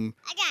 team,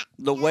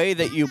 the way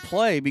that you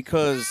play,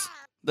 because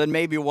then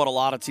maybe what a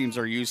lot of teams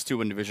are used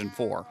to in Division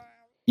 4.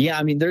 Yeah,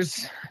 I mean,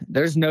 there's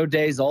no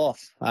days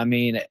off. I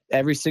mean,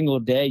 every single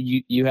day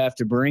you have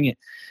to bring it.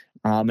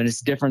 And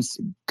it's different,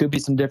 could be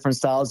some different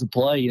styles of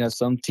play.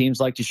 Some teams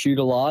like to shoot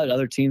a lot,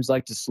 other teams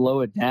like to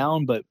slow it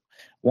down. But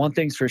one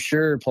thing's for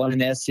sure, playing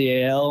the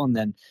SCAL and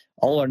then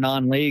all our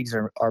non-leagues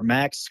are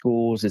MAC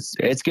schools,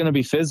 it's going to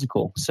be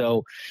physical.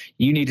 So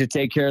you need to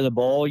take care of the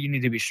ball. You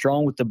need to be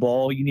strong with the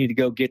ball. You need to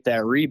go get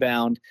that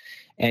rebound,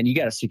 and you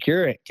got to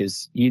secure it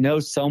because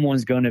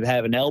someone's going to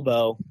have an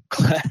elbow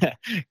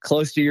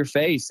close to your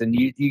face, and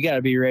you got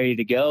to be ready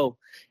to go.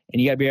 And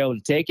you got to be able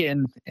to take it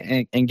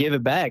and give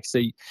it back. So,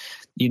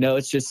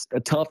 it's just a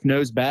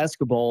tough-nosed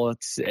basketball.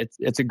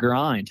 It's a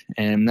grind,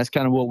 and that's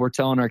kind of what we're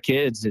telling our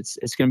kids.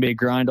 It's going to be a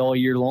grind all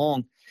year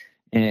long,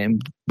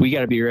 and we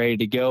got to be ready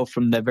to go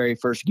from the very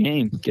first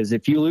game. Because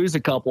if you lose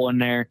a couple in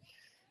there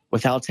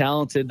with how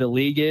talented the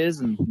league is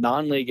and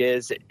non-league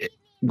is,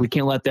 we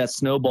can't let that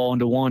snowball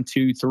into 1,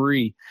 2,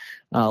 3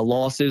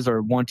 losses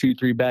or 1, 2,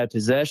 3 bad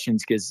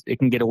possessions because it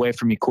can get away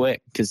from you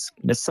quick because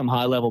there's some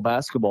high-level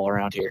basketball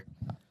around here.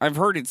 I've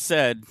heard it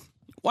said,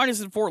 why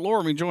doesn't Fort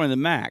Loramie join the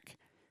MAC?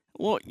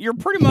 Well, you're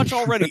pretty much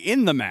already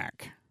in the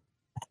MAC.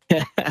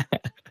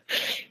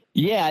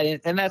 Yeah,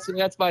 and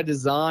that's by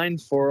design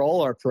for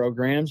all our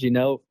programs.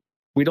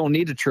 We don't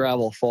need to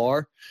travel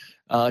far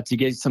to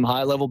get some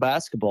high-level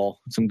basketball,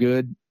 some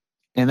good,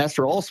 and that's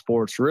for all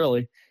sports,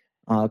 really.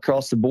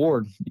 Across the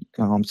board.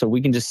 So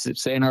we can just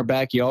stay in our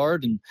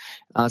backyard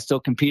and still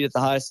compete at the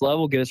highest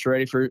level, get us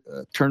ready for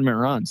tournament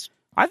runs.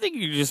 I think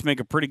you just make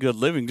a pretty good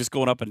living just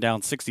going up and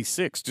down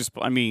 66.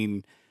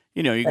 You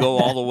go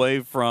all the way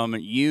from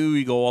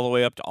you go all the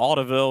way up to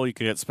Audubon. You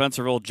could hit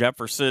Spencerville,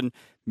 Jefferson,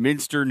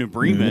 Minster, New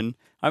Bremen.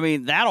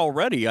 Mm-hmm. That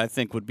already I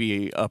think would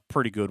be a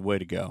pretty good way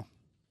to go.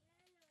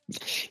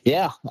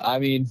 Yeah,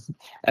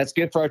 that's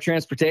good for our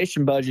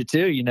transportation budget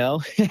too,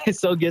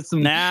 So get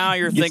some. Now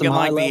you're thinking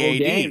like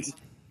the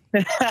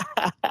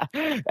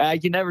AD. I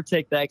can never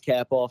take that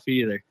cap off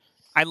either.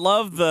 I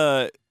love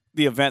the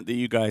event that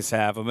you guys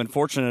have. I've been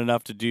fortunate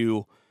enough to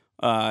do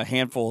a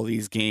handful of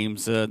these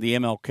games, the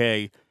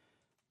MLK.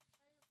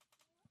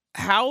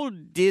 How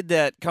did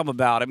that come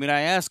about? I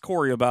asked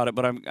Corey about it,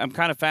 but I'm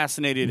kind of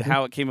fascinated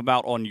how it came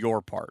about on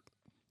your part.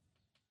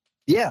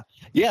 Yeah.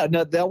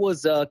 No, that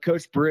was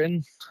Coach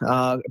Britton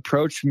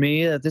approached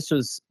me. This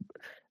was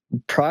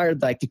prior,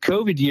 like the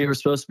COVID year was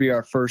supposed to be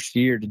our first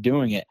year to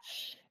doing it.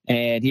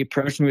 And he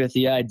approached me with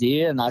the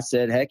idea, and I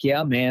said, heck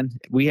yeah, man,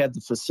 we have the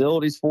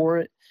facilities for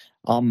it.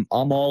 I'm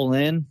all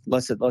in.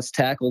 Let's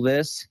tackle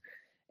this.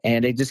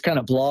 And it just kind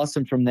of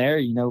blossomed from there.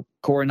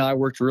 Corey and I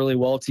worked really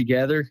well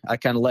together. I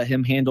kind of let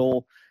him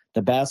handle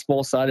the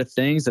basketball side of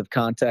things, of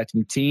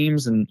contacting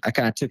teams, and I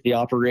kind of took the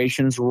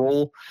operations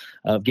role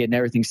of getting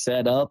everything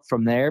set up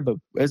from there. But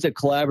it was a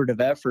collaborative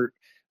effort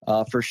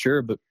for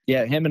sure. But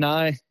yeah, him and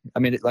I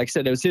like I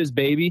said, it was his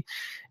baby,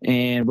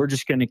 and we're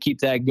just going to keep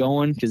that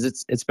going because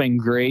it's been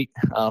great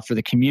for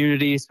the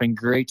community. It's been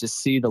great to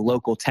see the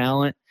local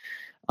talent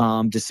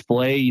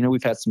display.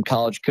 We've had some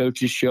college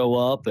coaches show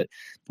up, but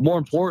more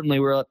importantly,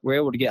 we're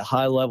able to get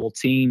high-level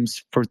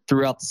teams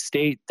throughout the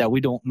state that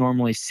we don't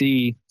normally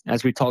see.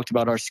 As we talked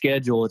about our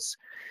schedule, it's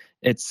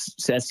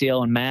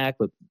SCL and MAC,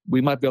 but we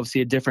might be able to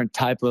see a different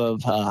type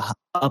of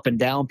up and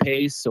down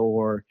pace,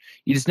 or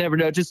you just never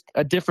know, just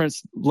a different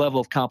level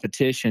of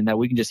competition that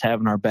we can just have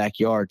in our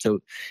backyard. So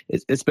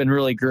it's been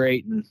really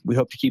great, and we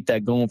hope to keep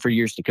that going for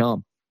years to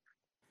come.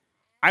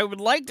 I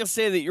would like to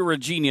say that you're a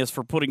genius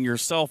for putting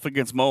yourself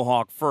against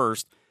Mohawk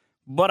first,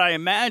 but I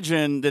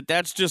imagine that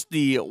that's just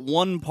the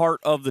one part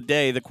of the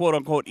day, the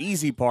quote-unquote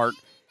easy part,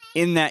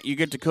 in that you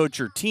get to coach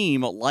your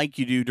team like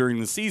you do during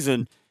the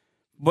season,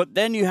 but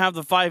then you have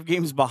the 5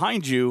 games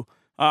behind you.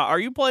 Are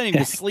you planning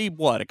to sleep,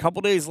 a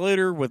couple days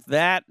later with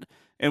that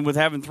and with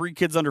having 3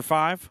 kids under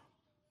 5?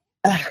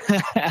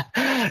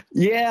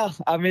 Yeah,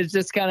 it's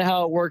just kind of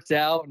how it worked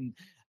out. And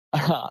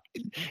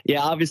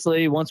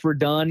obviously once we're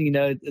done,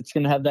 it's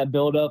going to have that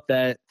build up,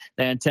 that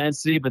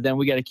intensity, but then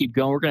we got to keep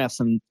going. We're going to have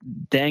some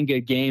dang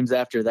good games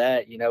after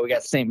that. We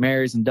got St.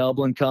 Mary's in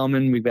Dublin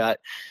coming. We've got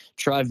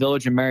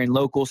Tri-Village and Marion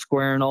Local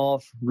squaring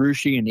off,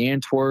 Russia and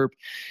Antwerp.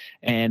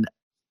 And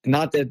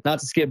not to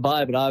skip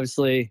by, but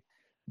obviously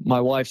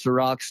my wife's a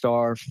rock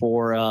star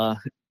for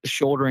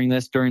shouldering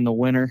this during the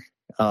winter.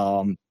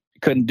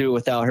 Couldn't do it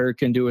without her,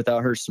 couldn't do it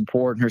without her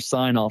support and her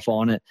sign off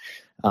on it.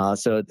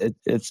 So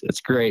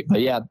it's great.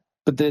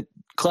 But the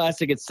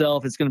classic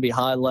itself is going to be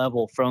high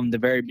level from the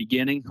very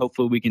beginning.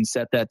 Hopefully we can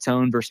set that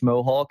tone versus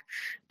Mohawk,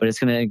 but it's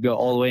going to go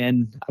all the way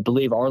in. I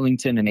believe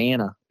Arlington and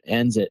Anna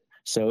ends it.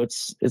 So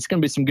it's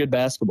going to be some good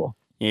basketball.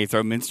 Yeah, you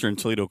throw Minster and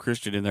Toledo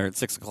Christian in there at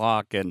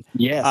 6:00, and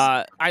yes,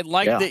 I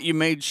like that you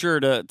made sure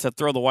to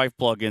throw the wife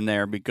plug in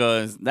there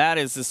because that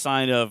is a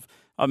sign of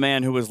a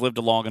man who has lived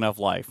a long enough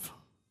life,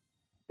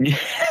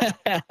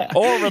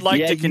 or would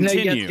like to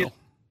continue.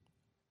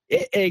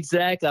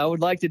 Exactly. I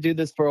would like to do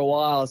this for a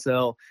while.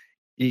 So,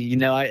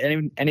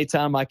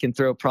 anytime I can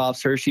throw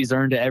props her, she's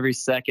earned it every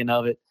second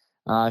of it.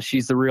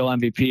 She's the real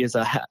MVP,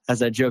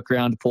 as I joke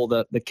around to pull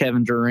the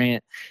Kevin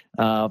Durant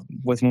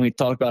with when we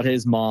talk about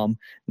his mom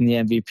and the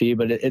MVP.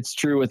 But it's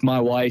true with my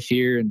wife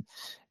here, and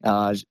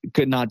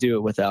could not do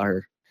it without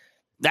her.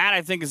 That,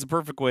 I think, is the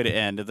perfect way to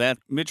end. That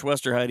Mitch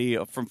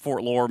Westerheide from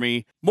Fort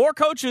Loramie. More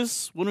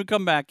coaches when we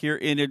come back here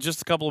in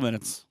just a couple of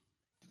minutes.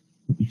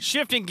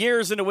 Shifting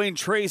gears into Wayne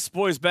Trace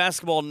boys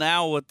basketball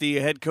now with the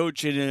head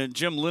coach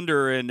Jim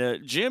Linder.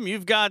 And Jim,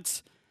 you've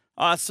got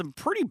some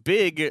pretty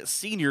big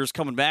seniors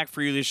coming back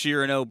for you this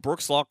year. I know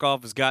Brooks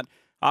Lockoff has got,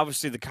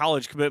 obviously, the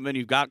college commitment.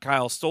 You've got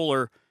Kyle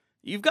Stoller.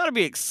 You've got to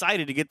be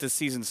excited to get this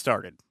season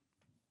started.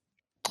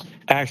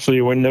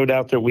 Actually, well, no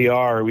doubt that we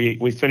are.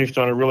 We finished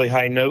on a really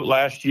high note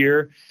last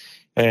year,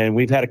 and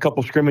we've had a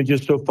couple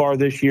scrimmages so far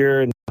this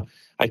year, and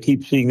I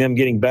keep seeing them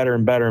getting better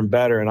and better and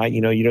better. And I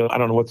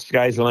don't know what the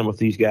sky's the limit with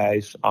these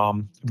guys.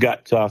 We've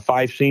got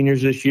 5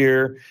 seniors this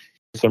year,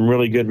 some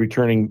really good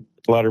returning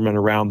lettermen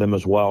around them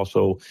as well.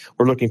 So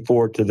we're looking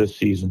forward to this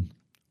season.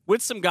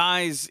 With some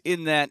guys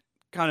in that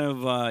kind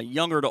of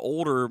younger to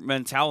older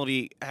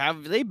mentality,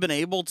 have they been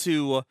able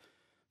to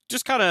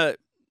just kind of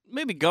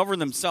maybe govern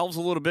themselves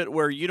a little bit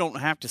where you don't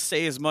have to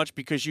say as much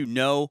because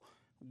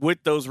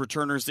with those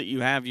returners that you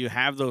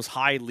have those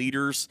high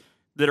leaders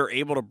that are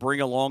able to bring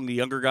along the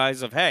younger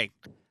guys of, hey,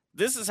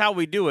 this is how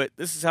we do it.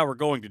 This is how we're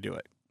going to do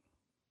it.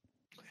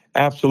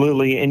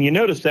 Absolutely. And you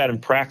notice that in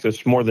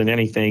practice more than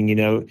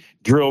anything,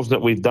 drills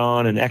that we've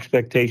done and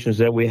expectations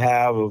that we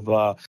have of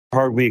how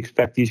hard we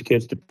expect these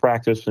kids to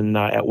practice and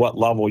at what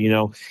level.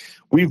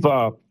 We've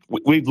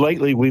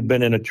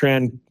been in a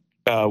trend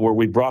where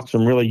we brought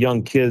some really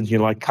young kids,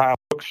 like Kyle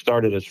Brooks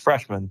started as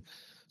freshmen.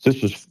 So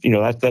this is,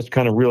 that's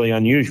kind of really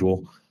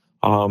unusual.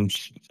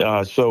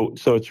 So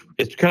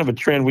it's kind of a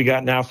trend we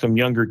got now, some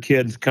younger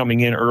kids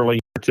coming in early,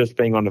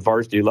 participating on the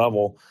varsity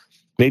level,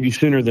 maybe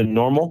sooner than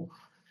normal.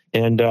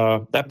 And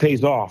that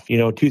pays off,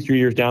 2-3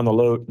 years down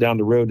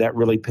the road, that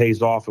really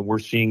pays off. And we're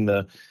seeing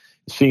the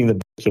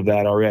bits of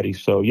that already.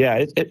 So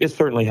yeah, it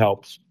certainly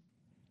helps.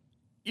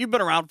 You've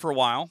been around for a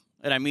while.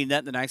 And I mean that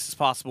in the nicest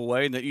possible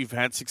way, and that you've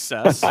had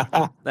success.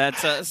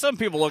 That's some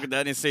people look at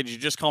that and say, "Did you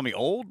just call me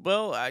old?"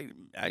 Well,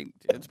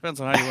 it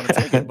depends on how you want to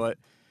take it. But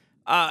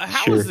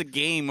how has the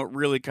game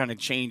really kind of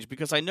changed?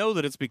 Because I know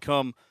that it's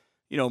become,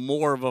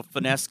 more of a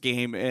finesse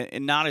game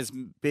and not as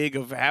big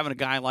of having a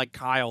guy like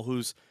Kyle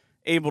who's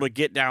able to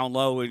get down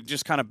low and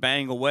just kind of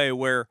bang away.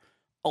 Where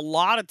a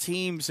lot of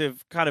teams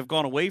have kind of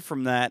gone away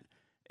from that,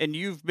 and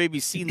you've maybe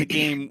seen the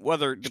game,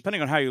 whether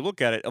depending on how you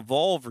look at it,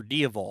 evolve or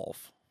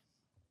de-evolve.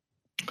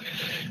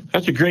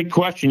 That's a great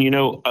question.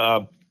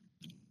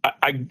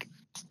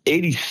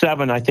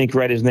 87, I think,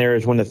 right in there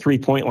is when the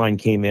 3-point line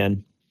came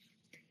in.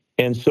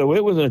 And so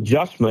it was an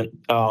adjustment.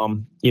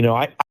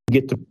 I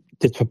get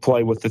to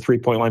play with the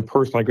 3-point line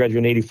personally. I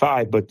graduated in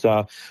 85.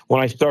 But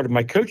when I started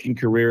my coaching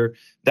career,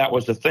 that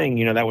was the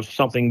thing. That was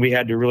something we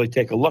had to really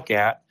take a look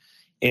at.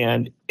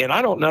 And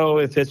I don't know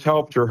if it's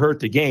helped or hurt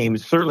the game.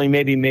 It certainly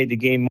maybe made the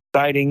game more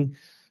exciting.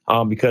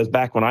 Because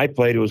back when I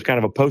played, it was kind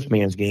of a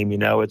postman's game.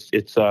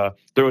 It's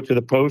throw it to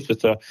the post.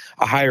 It's a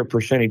higher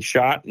percentage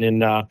shot.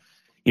 And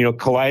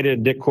Kalida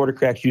and Dick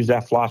Quartercracks use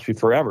that philosophy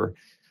forever.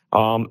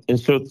 And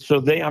so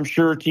I'm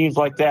sure teams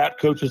like that,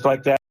 coaches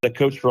like that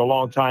coached for a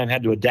long time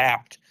had to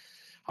adapt.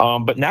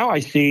 But now I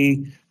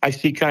see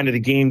kind of the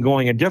game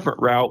going a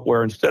different route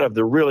where instead of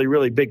the really,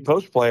 really big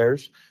post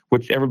players,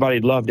 which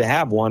everybody'd love to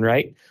have one,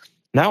 right?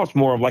 Now it's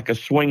more of like a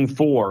swing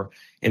 4.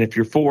 And if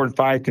your 4 and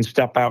 5 can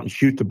step out and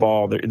shoot the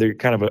ball, they're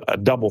kind of a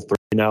double threat,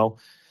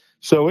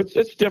 So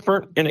it's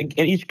different. And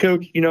each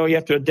coach, you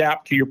have to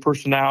adapt to your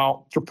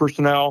personnel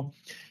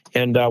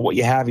and what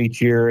you have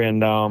each year.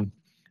 And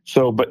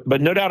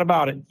but no doubt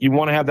about it, you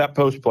want to have that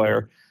post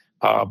player.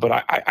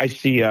 But I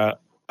see a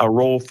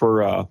role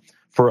for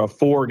a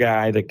 4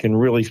 guy that can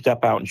really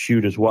step out and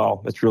shoot as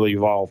well. That's really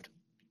evolved.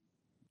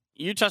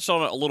 You touched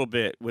on it a little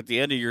bit with the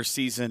end of your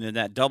season and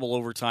that double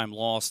overtime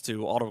loss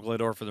to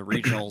Ottawa-Glador for the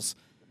regionals.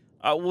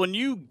 When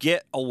you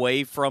get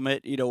away from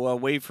it,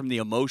 away from the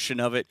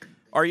emotion of it,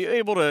 are you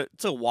able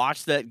to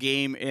watch that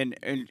game and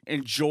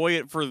enjoy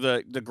it for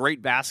the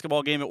great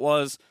basketball game it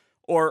was?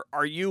 Or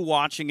are you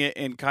watching it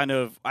and kind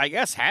of, I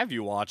guess, have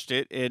you watched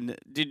it and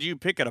did you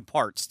pick it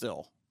apart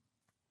still?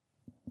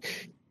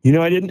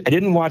 I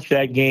didn't watch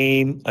that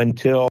game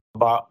until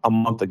about a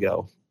month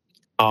ago.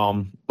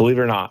 Believe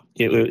it or not,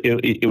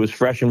 it was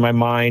fresh in my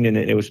mind and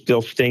it was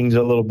still stings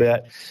a little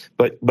bit.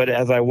 But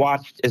as I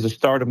watched, as the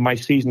start of my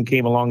season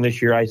came along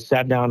this year, I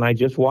sat down and I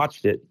just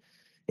watched it.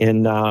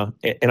 And I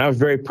was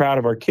very proud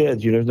of our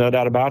kids. There's no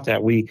doubt about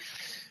that. We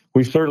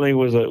certainly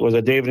was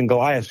a David and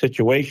Goliath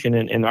situation.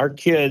 And our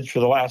kids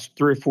for the last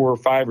 3 or 4 or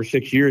 5 or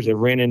 6 years have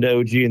ran into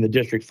OG in the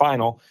district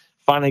final,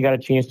 finally got a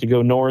chance to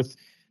go north.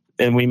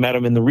 And we met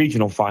them in the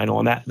regional final.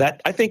 And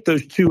that I think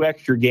those 2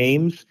 extra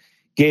games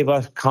gave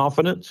us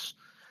confidence.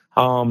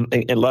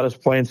 And let us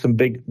play in some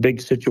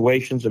big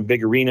situations and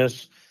big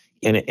arenas.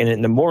 And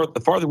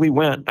the farther we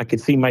went, I could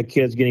see my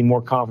kids getting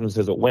more confidence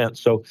as it went.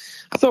 So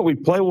I thought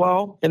we'd play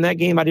well in that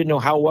game. I didn't know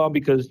how well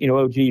because,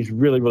 OG is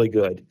really, really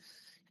good.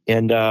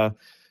 And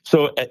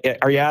so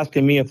are you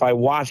asking me if I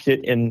watched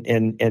it?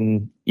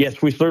 And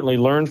yes, we certainly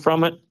learned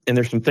from it. And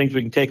there's some things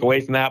we can take away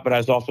from that. But I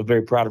was also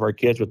very proud of our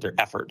kids with their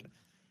effort.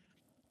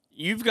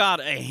 You've got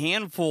a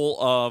handful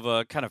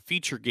of kind of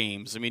feature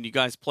games. I mean, you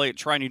guys play at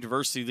Trinity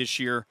University this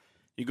year.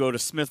 You go to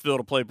Smithville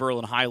to play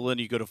Berlin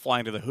Highland. You go to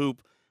Flying to the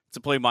Hoop to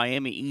play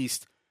Miami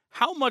East.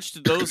 How much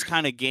do those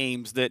kind of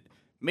games that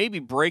maybe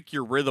break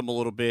your rhythm a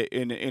little bit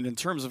in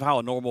terms of how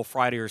a normal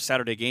Friday or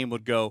Saturday game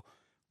would go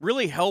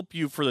really help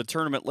you for the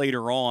tournament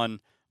later on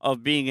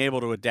of being able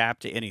to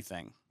adapt to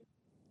anything?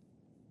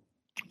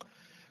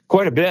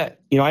 Quite a bit.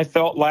 I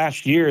felt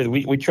last year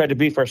we tried to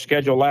beef our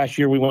schedule. Last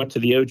year we went to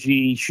the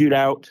OG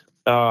shootout,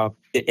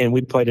 and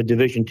we played a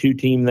Division II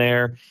team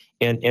there.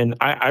 And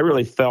I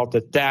really felt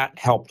that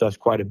helped us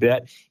quite a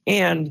bit.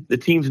 And the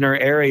teams in our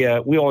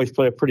area, we always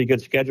play a pretty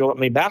good schedule. I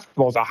mean,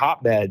 basketball is a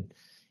hotbed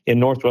in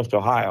Northwest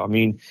Ohio. I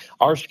mean,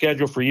 our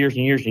schedule for years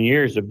and years and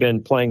years have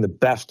been playing the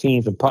best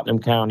teams in Putnam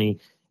County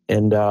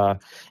and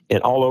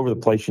all over the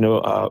place,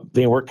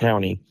 Van Wert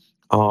County.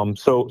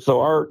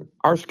 So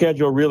our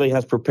schedule really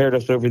has prepared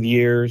us over the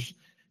years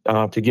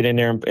to get in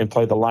there and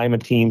play the Lima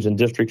teams and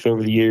districts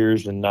over the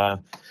years. And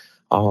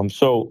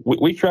so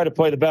we try to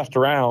play the best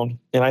around,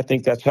 and I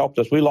think that's helped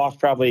us. We lost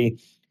probably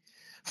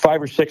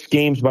 5 or 6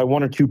 games by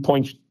 1 or 2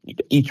 points,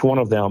 each one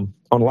of them,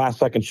 on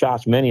last-second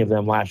shots, many of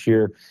them last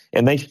year,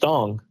 and they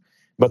stung.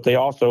 But they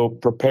also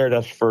prepared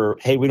us for,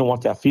 hey, we don't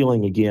want that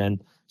feeling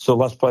again, so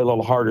let's play a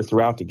little harder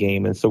throughout the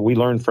game. And so we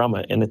learned from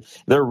it, and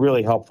they're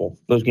really helpful.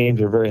 Those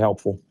games are very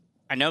helpful.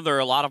 I know there are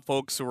a lot of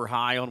folks who are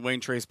high on Wayne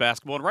Trace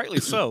basketball, and rightly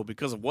so,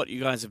 because of what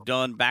you guys have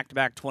done,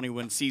 back-to-back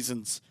 20-win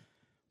seasons.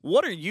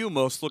 What are you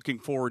most looking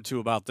forward to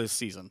about this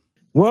season?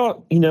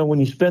 Well, when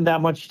you spend that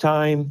much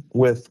time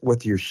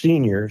with your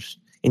seniors,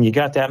 and you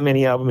got that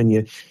many of them,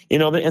 and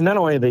and not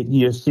only that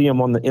you see them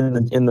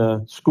in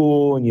the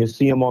school, and you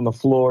see them on the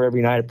floor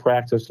every night at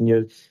practice, and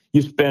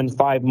you spend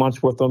 5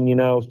 months with them,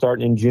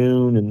 starting in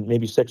June and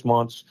maybe 6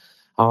 months.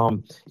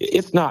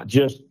 It's not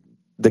just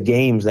the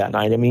games that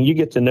night. I mean, you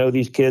get to know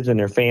these kids and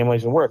their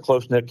families, and we're a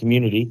close-knit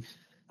community.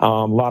 A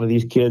lot of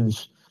these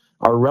kids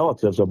are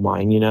relatives of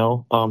mine,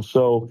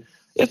 so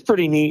it's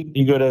pretty neat.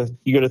 You go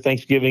to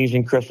Thanksgivings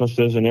and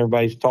Christmases, and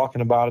everybody's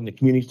talking about it, and the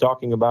community's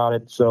talking about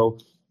it. So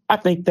I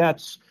think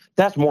that's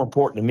more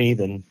important to me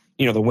than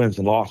the wins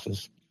and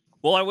losses.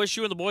 Well, I wish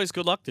you and the boys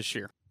good luck this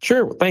year.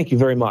 Sure. Well, thank you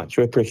very much.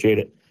 We appreciate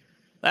it.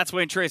 That's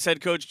Wayne Trace head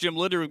coach Jim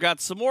Linder. We've got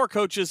some more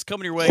coaches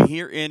coming your way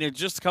here in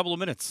just a couple of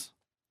minutes.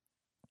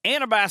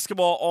 And a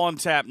basketball on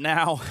tap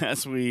now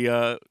as we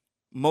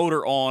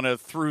motor on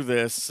through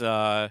this.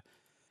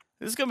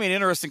 This is going to be an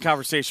interesting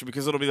conversation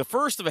because it'll be the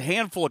first of a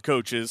handful of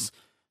coaches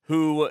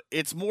who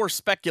it's more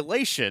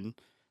speculation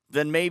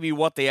than maybe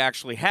what they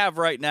actually have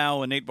right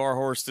now. And Nate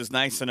Barhorst is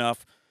nice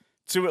enough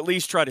to at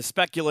least try to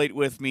speculate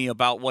with me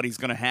about what he's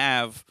going to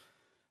have.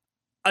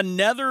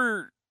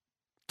 Another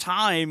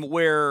time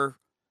where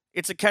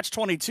it's a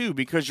catch-22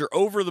 because you're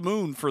over the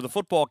moon for the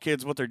football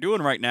kids, what they're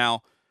doing right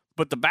now.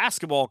 But the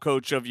basketball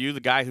coach of you, the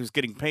guy who's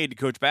getting paid to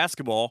coach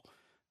basketball,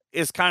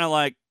 is kind of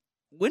like,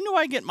 when do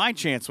I get my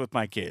chance with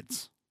my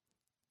kids?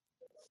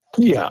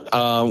 Yeah.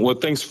 Well,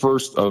 thanks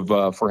first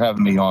for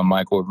having me on,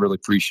 Michael. I really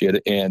appreciate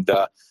it. And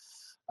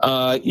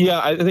I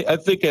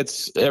think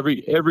it's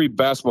every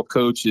basketball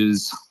coach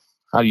is,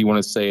 how do you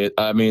want to say it?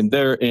 I mean,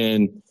 they're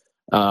in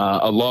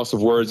a loss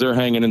of words. They're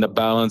hanging in the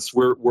balance.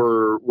 We're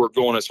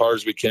going as hard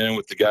as we can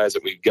with the guys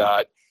that we've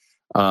got.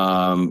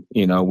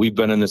 We've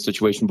been in this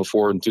situation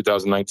before in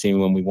 2019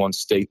 when we won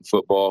state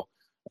football,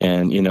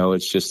 and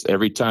it's just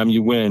every time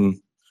you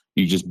win,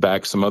 you just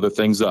back some other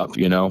things up,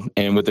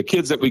 and with the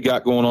kids that we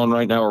got going on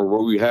right now, or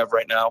what we have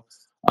right now,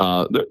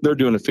 they're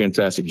doing a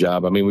fantastic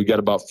job. I mean, we got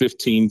about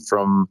 15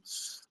 from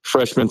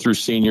freshmen through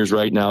seniors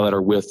right now that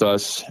are with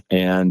us,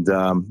 and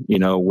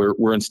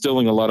we're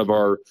instilling a lot of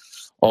our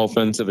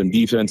offensive and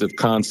defensive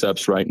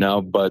concepts right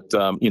now, but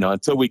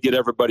until we get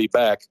everybody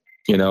back,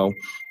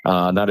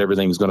 not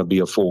everything's going to be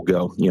a full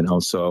go,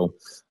 so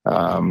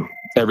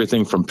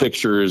everything from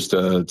pictures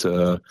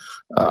to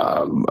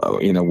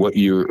what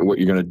you're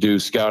going to do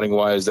scouting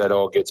wise, that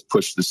all gets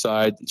pushed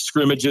aside.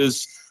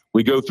 Scrimmages,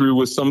 we go through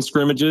with some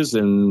scrimmages,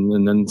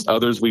 and then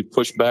others we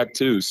push back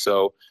too.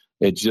 So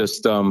it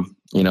just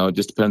it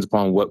just depends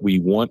upon what we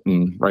want.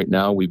 And right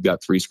now we've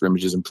got 3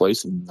 scrimmages in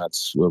place, and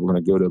that's where we're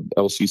going to go to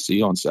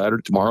LCC on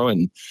Saturday tomorrow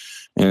and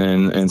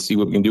see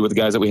what we can do with the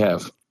guys that we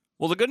have.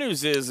 Well, the good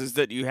news is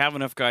that you have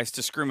enough guys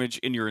to scrimmage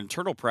in your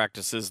internal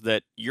practices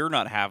that you're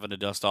not having to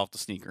dust off the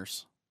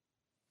sneakers.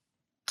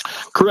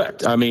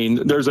 Correct. I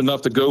mean, there's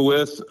enough to go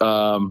with,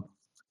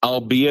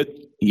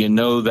 albeit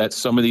that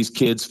some of these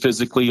kids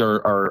physically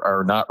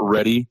are not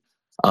ready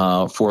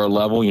for a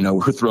level.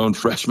 We're throwing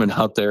freshmen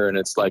out there, and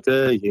it's like,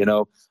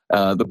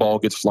 the ball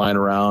gets flying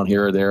around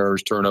here or there,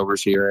 there's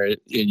turnovers here, and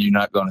you're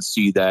not going to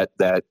see that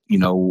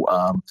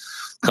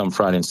come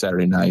Friday and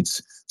Saturday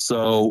nights.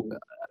 So,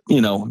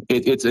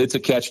 it's a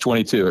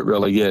catch-22. It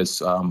really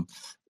is.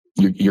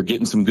 You're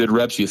getting some good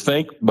reps, you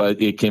think,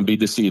 but it can be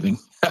deceiving.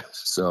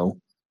 So,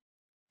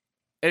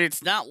 and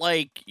it's not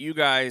like you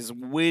guys,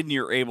 when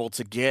you're able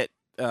to get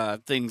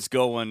things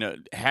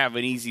going, have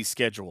an easy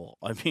schedule.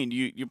 I mean,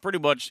 you pretty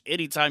much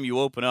anytime you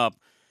open up,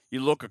 you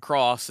look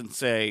across and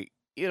say,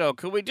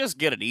 could we just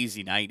get an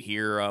easy night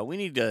here? We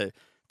need to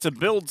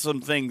build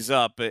some things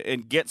up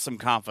and get some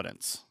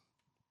confidence.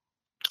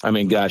 I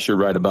mean, gosh, you're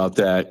right about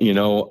that.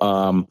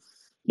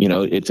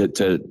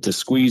 To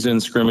squeeze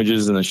in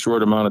scrimmages in a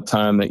short amount of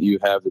time that you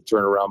have to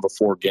turn around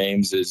before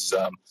games is,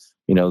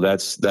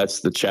 that's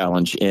the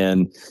challenge.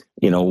 And,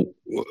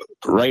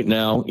 right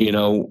now,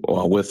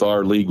 with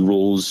our league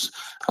rules,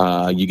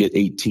 you get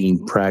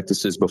 18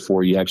 practices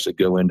before you actually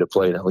go in to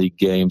play in a league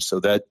game. So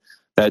that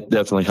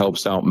definitely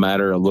helps out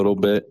matter a little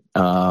bit.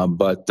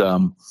 But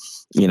our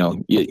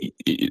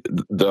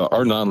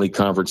non-league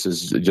conference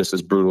is just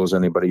as brutal as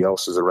anybody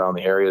else's around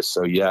the area.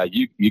 So yeah,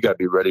 you got to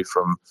be ready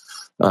from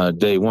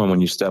day one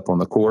when you step on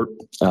the court,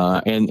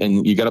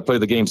 and you got to play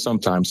the game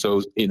sometime.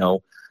 So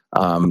do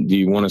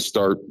you want to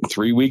start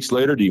 3 weeks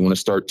later? Do you want to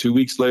start 2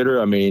 weeks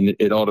later? I mean,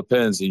 it all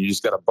depends. And you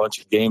just got a bunch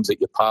of games that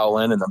you pile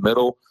in the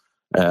middle.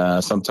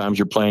 Sometimes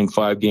you're playing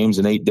 5 games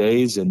in 8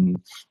 days, and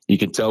you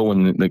can tell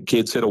when the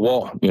kids hit a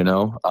wall.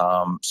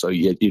 So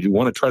you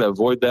want to try to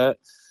avoid that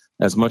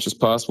as much as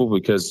possible,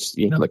 because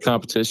the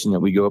competition that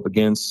we go up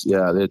against,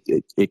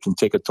 it can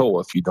take a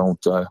toll if you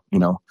don't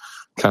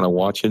kind of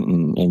watch it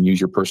and use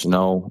your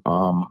personnel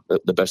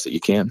the best that you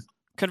can.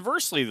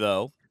 Conversely,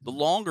 though, the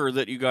longer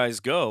that you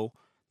guys go,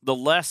 the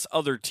less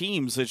other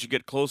teams that you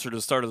get closer to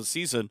the start of the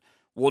season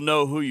will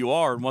know who you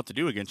are and what to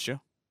do against you.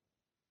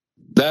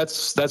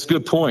 That's a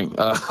good point.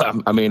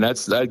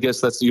 I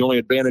guess that's the only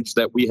advantage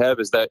that we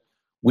have, is that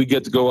we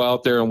get to go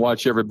out there and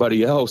watch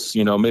everybody else,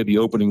 maybe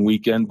opening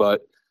weekend,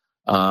 but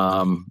they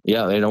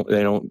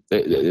don't,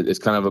 it's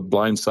kind of a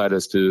blind side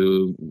as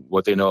to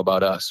what they know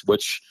about us,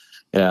 which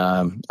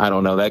I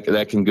don't know,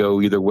 that can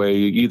go either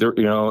way,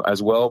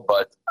 as well.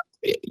 But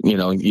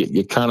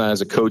you kind of, as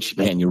a coach,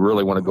 man, you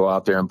really want to go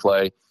out there and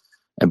play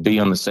and be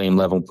on the same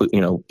level,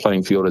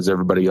 playing field as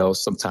everybody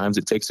else. Sometimes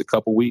it takes a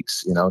couple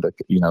weeks, to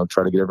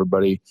try to get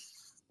everybody,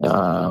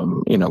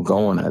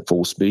 going at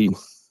full speed.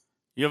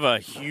 You have a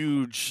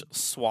huge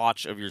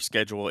swatch of your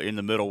schedule in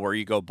the middle where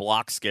you go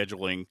block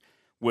scheduling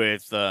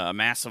with a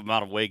massive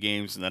amount of away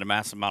games and then a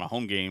massive amount of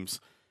home games.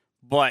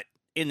 But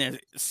in the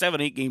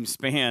 7-8 game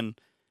span,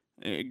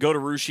 go to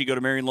Russia, go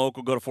to Marion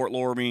Local, go to Fort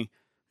Loramie,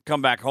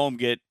 come back home,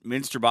 get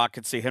Minsterbach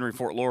at St. Henry,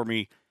 Fort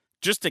Loramie,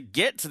 just to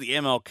get to the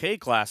MLK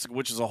Classic,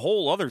 which is a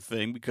whole other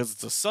thing because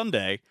it's a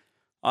Sunday.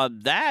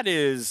 That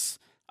is,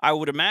 I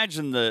would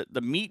imagine,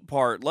 the meat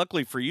part.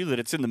 Luckily for you that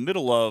it's in the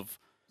middle of,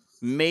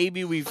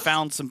 maybe we've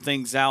found some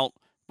things out,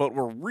 but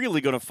we're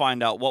really going to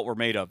find out what we're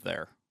made of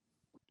there.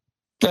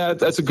 Yeah,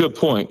 that's a good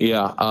point.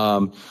 Yeah,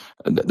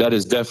 that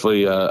is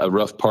definitely a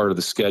rough part of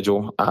the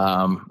schedule.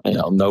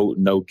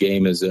 No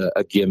game is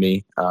a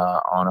gimme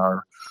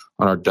on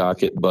our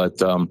docket, but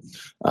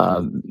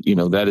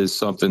that is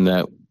something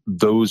that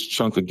those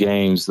chunk of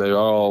games, they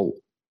all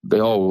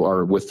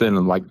are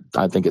within, like,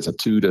 I think it's a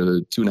 2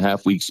 to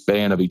 2.5 week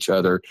span of each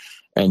other.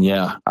 And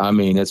yeah, I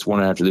mean, it's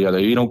one after the other.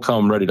 You don't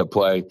come ready to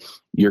play,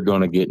 you're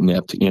going to get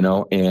nipped,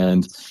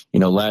 and,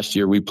 last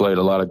year we played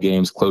a lot of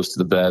games close to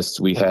the best.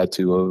 We had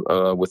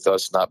to, with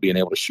us not being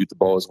able to shoot the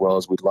ball as well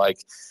as we'd like,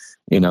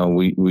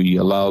 we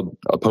allowed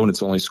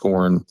opponents only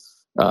scoring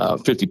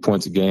 50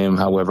 points a game.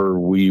 However,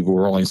 we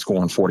were only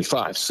scoring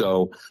 45.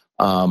 So,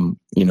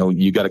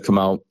 you got to come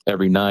out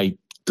every night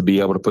to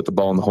be able to put the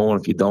ball in the hole. And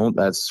if you don't,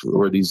 that's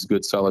where these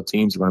good, solid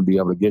teams are going to be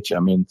able to get you.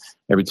 I mean,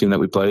 every team that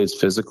we play is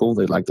physical.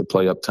 They like to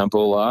play up tempo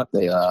a lot.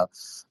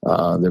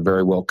 They're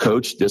very well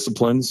coached,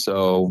 disciplined.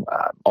 So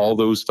all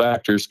those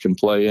factors can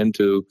play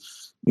into,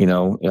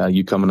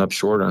 you coming up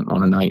short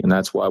on a night. And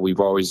that's why we've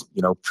always,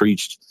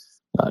 preached,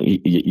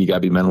 you got to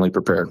be mentally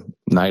prepared.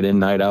 Night in,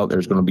 night out,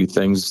 there's going to be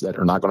things that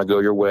are not going to go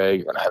your way.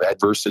 You're going to have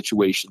adverse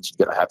situations.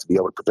 You're going to have to be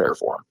able to prepare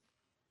for them.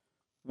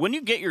 When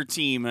you get your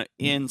team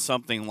in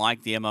something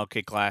like the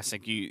MLK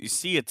Classic, you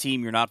see a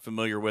team you're not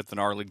familiar with in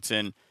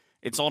Arlington.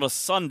 It's on a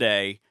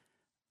Sunday,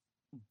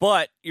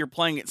 but you're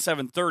playing at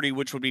 7:30,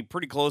 which would be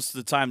pretty close to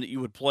the time that you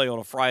would play on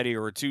a Friday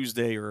or a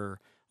Tuesday or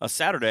a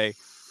Saturday.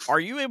 Are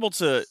you able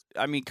to,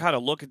 kind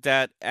of look at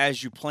that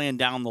as you plan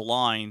down the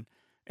line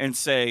and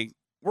say,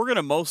 we're going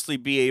to mostly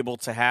be able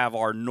to have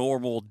our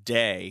normal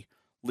day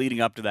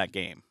leading up to that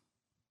game?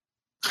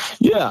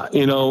 Yeah,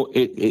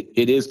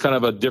 it is kind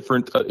of a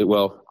different,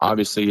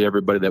 obviously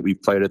everybody that we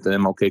played at the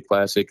MLK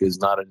Classic is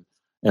not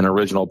an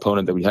original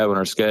opponent that we have on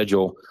our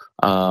schedule.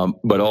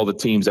 But all the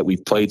teams that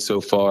we've played so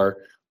far,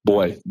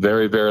 boy,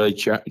 very, very,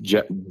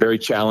 very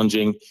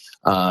challenging,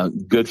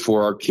 good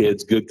for our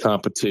kids, good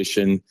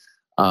competition,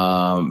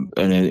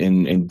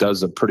 and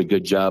does a pretty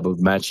good job of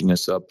matching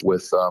us up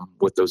with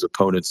those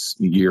opponents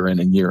year in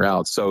and year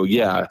out. So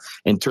yeah,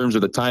 in terms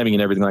of the timing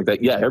and everything like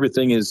that, yeah,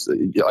 everything is,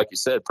 like you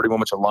said, pretty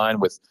much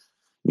aligned with,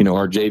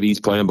 our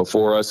JVs playing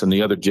before us in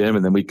the other gym,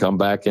 and then we come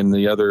back in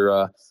the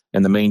other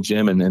in the main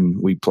gym, and then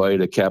we play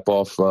to cap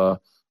off the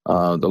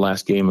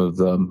last game of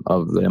the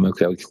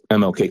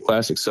MLK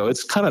Classic. So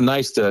it's kind of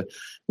nice to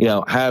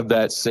have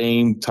that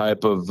same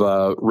type of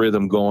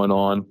rhythm going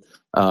on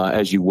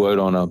as you would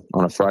on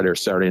a Friday or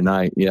Saturday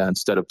night. Yeah,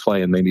 instead of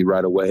playing maybe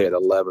right away at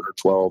 11 or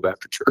 12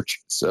 after church.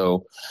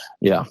 So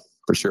yeah,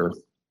 for sure.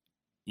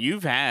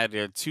 You've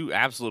had two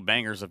absolute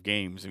bangers of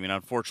games. I mean,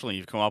 unfortunately,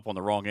 you've come up on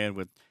the wrong end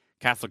with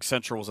Catholic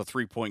Central was a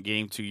 3-point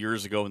game 2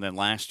 years ago, and then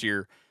last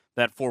year,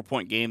 that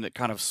 4-point game that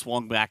kind of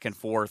swung back and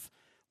forth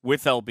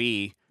with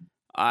LB.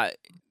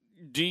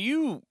 Do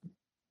you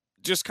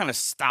just kind of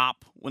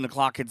stop when the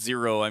clock hits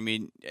zero? I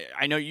mean,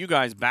 I know you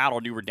guys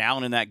battled. You were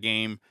down in that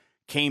game,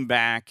 came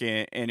back,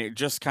 and it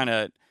just kind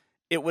of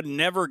 – it would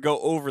never go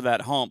over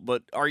that hump.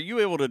 But are you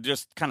able to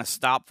just kind of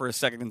stop for a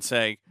second and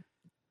say,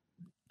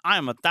 I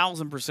am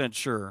 1,000%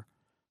 sure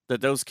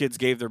that those kids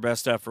gave their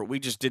best effort. We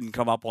just didn't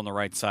come up on the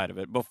right side of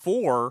it.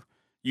 Before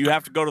you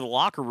have to go to the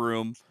locker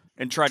room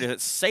and try to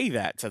say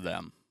that to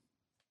them.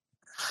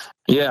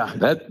 Yeah,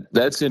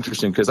 that's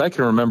interesting because I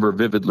can remember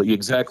vividly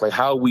exactly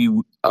how we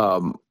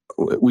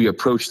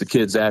approached the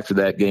kids after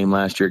that game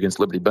last year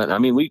against Liberty Bethany. I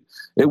mean,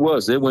 it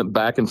went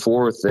back and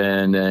forth,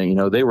 and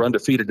they were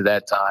undefeated at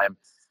that time,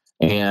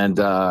 and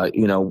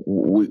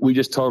we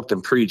just talked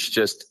and preached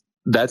just.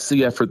 That's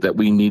the effort that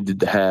we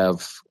needed to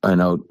have,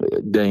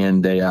 day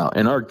in, day out.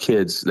 And our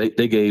kids,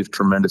 they gave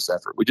tremendous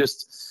effort. We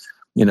just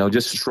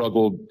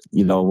struggled,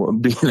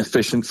 being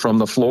efficient from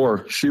the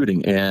floor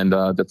shooting. And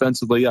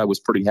defensively, I was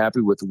pretty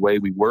happy with the way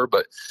we were.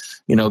 But,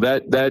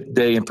 that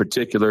day in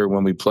particular,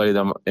 when we played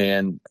them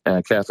and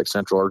Catholic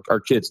Central, our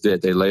kids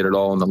did. They laid it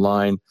all on the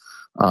line.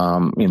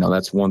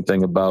 That's one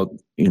thing about,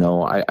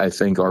 I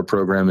think our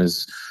program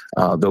is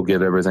they'll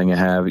give everything they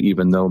have,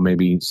 even though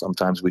maybe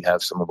sometimes we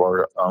have some of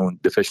our own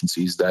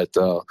deficiencies that,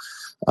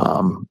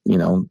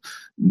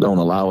 don't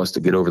allow us to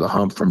get over the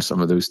hump from some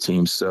of those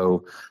teams.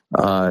 So,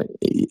 I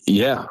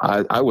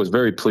was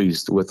very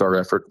pleased with our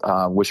effort.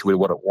 Wish we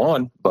would have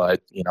won,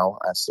 but,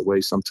 that's the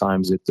way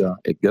sometimes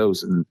it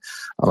goes. And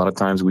a lot of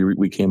times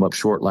we came up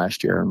short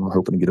last year, and we're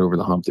hoping to get over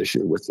the hump this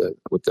year with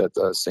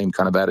that same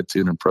kind of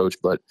attitude and approach,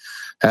 but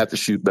have to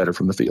shoot better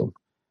from the field.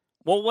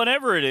 Well,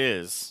 whatever it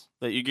is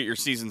that you get your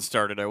season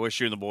started, I wish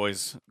you and the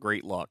boys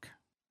great luck.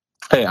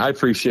 Hey, I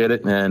appreciate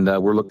it, and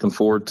we're looking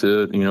forward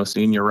to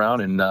seeing you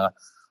around and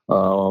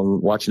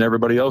watching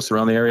everybody else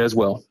around the area as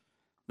well.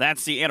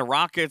 That's the Anna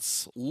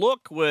Rockets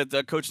look with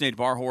Coach Nate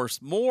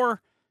Barhorst.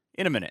 More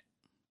in a minute.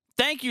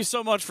 Thank you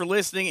so much for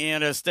listening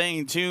and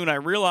staying tuned. I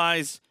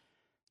realize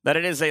that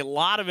it is a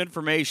lot of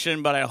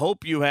information, but I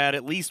hope you had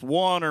at least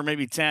 1 or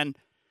maybe 10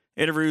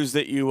 interviews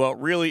that you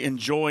really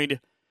enjoyed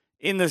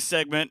in this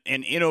segment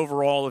and in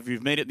overall. If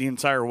you've made it the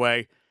entire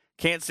way,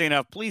 can't say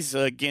enough. Please,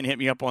 again, hit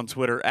me up on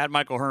Twitter,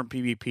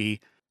 @MichaelHearnPBP.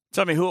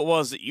 Tell me who it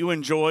was that you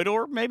enjoyed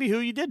or maybe who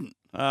you didn't.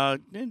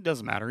 It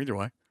doesn't matter either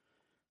way.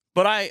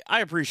 But I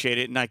appreciate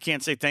it, and I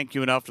can't say thank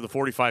you enough to the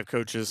 45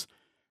 coaches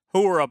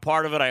who were a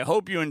part of it. I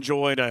hope you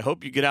enjoyed. I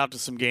hope you get out to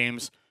some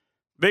games.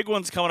 Big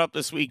ones coming up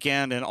this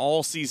weekend and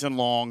all season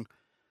long.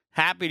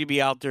 Happy to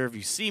be out there. If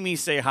you see me,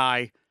 say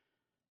hi.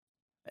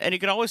 And you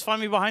can always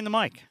find me behind the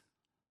mic.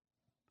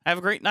 Have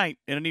a great night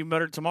and an even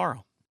better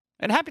tomorrow.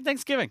 And happy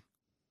Thanksgiving.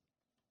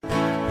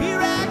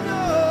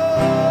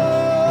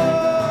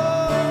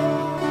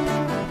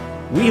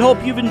 We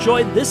hope you've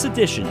enjoyed this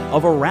edition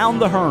of Around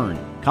the Hearn.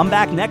 Come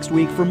back next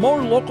week for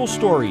more local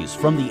stories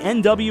from the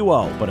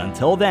NWO. But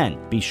until then,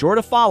 be sure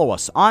to follow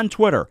us on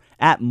Twitter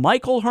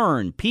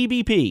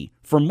 @MichaelHearnPBP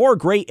for more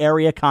great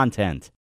area content.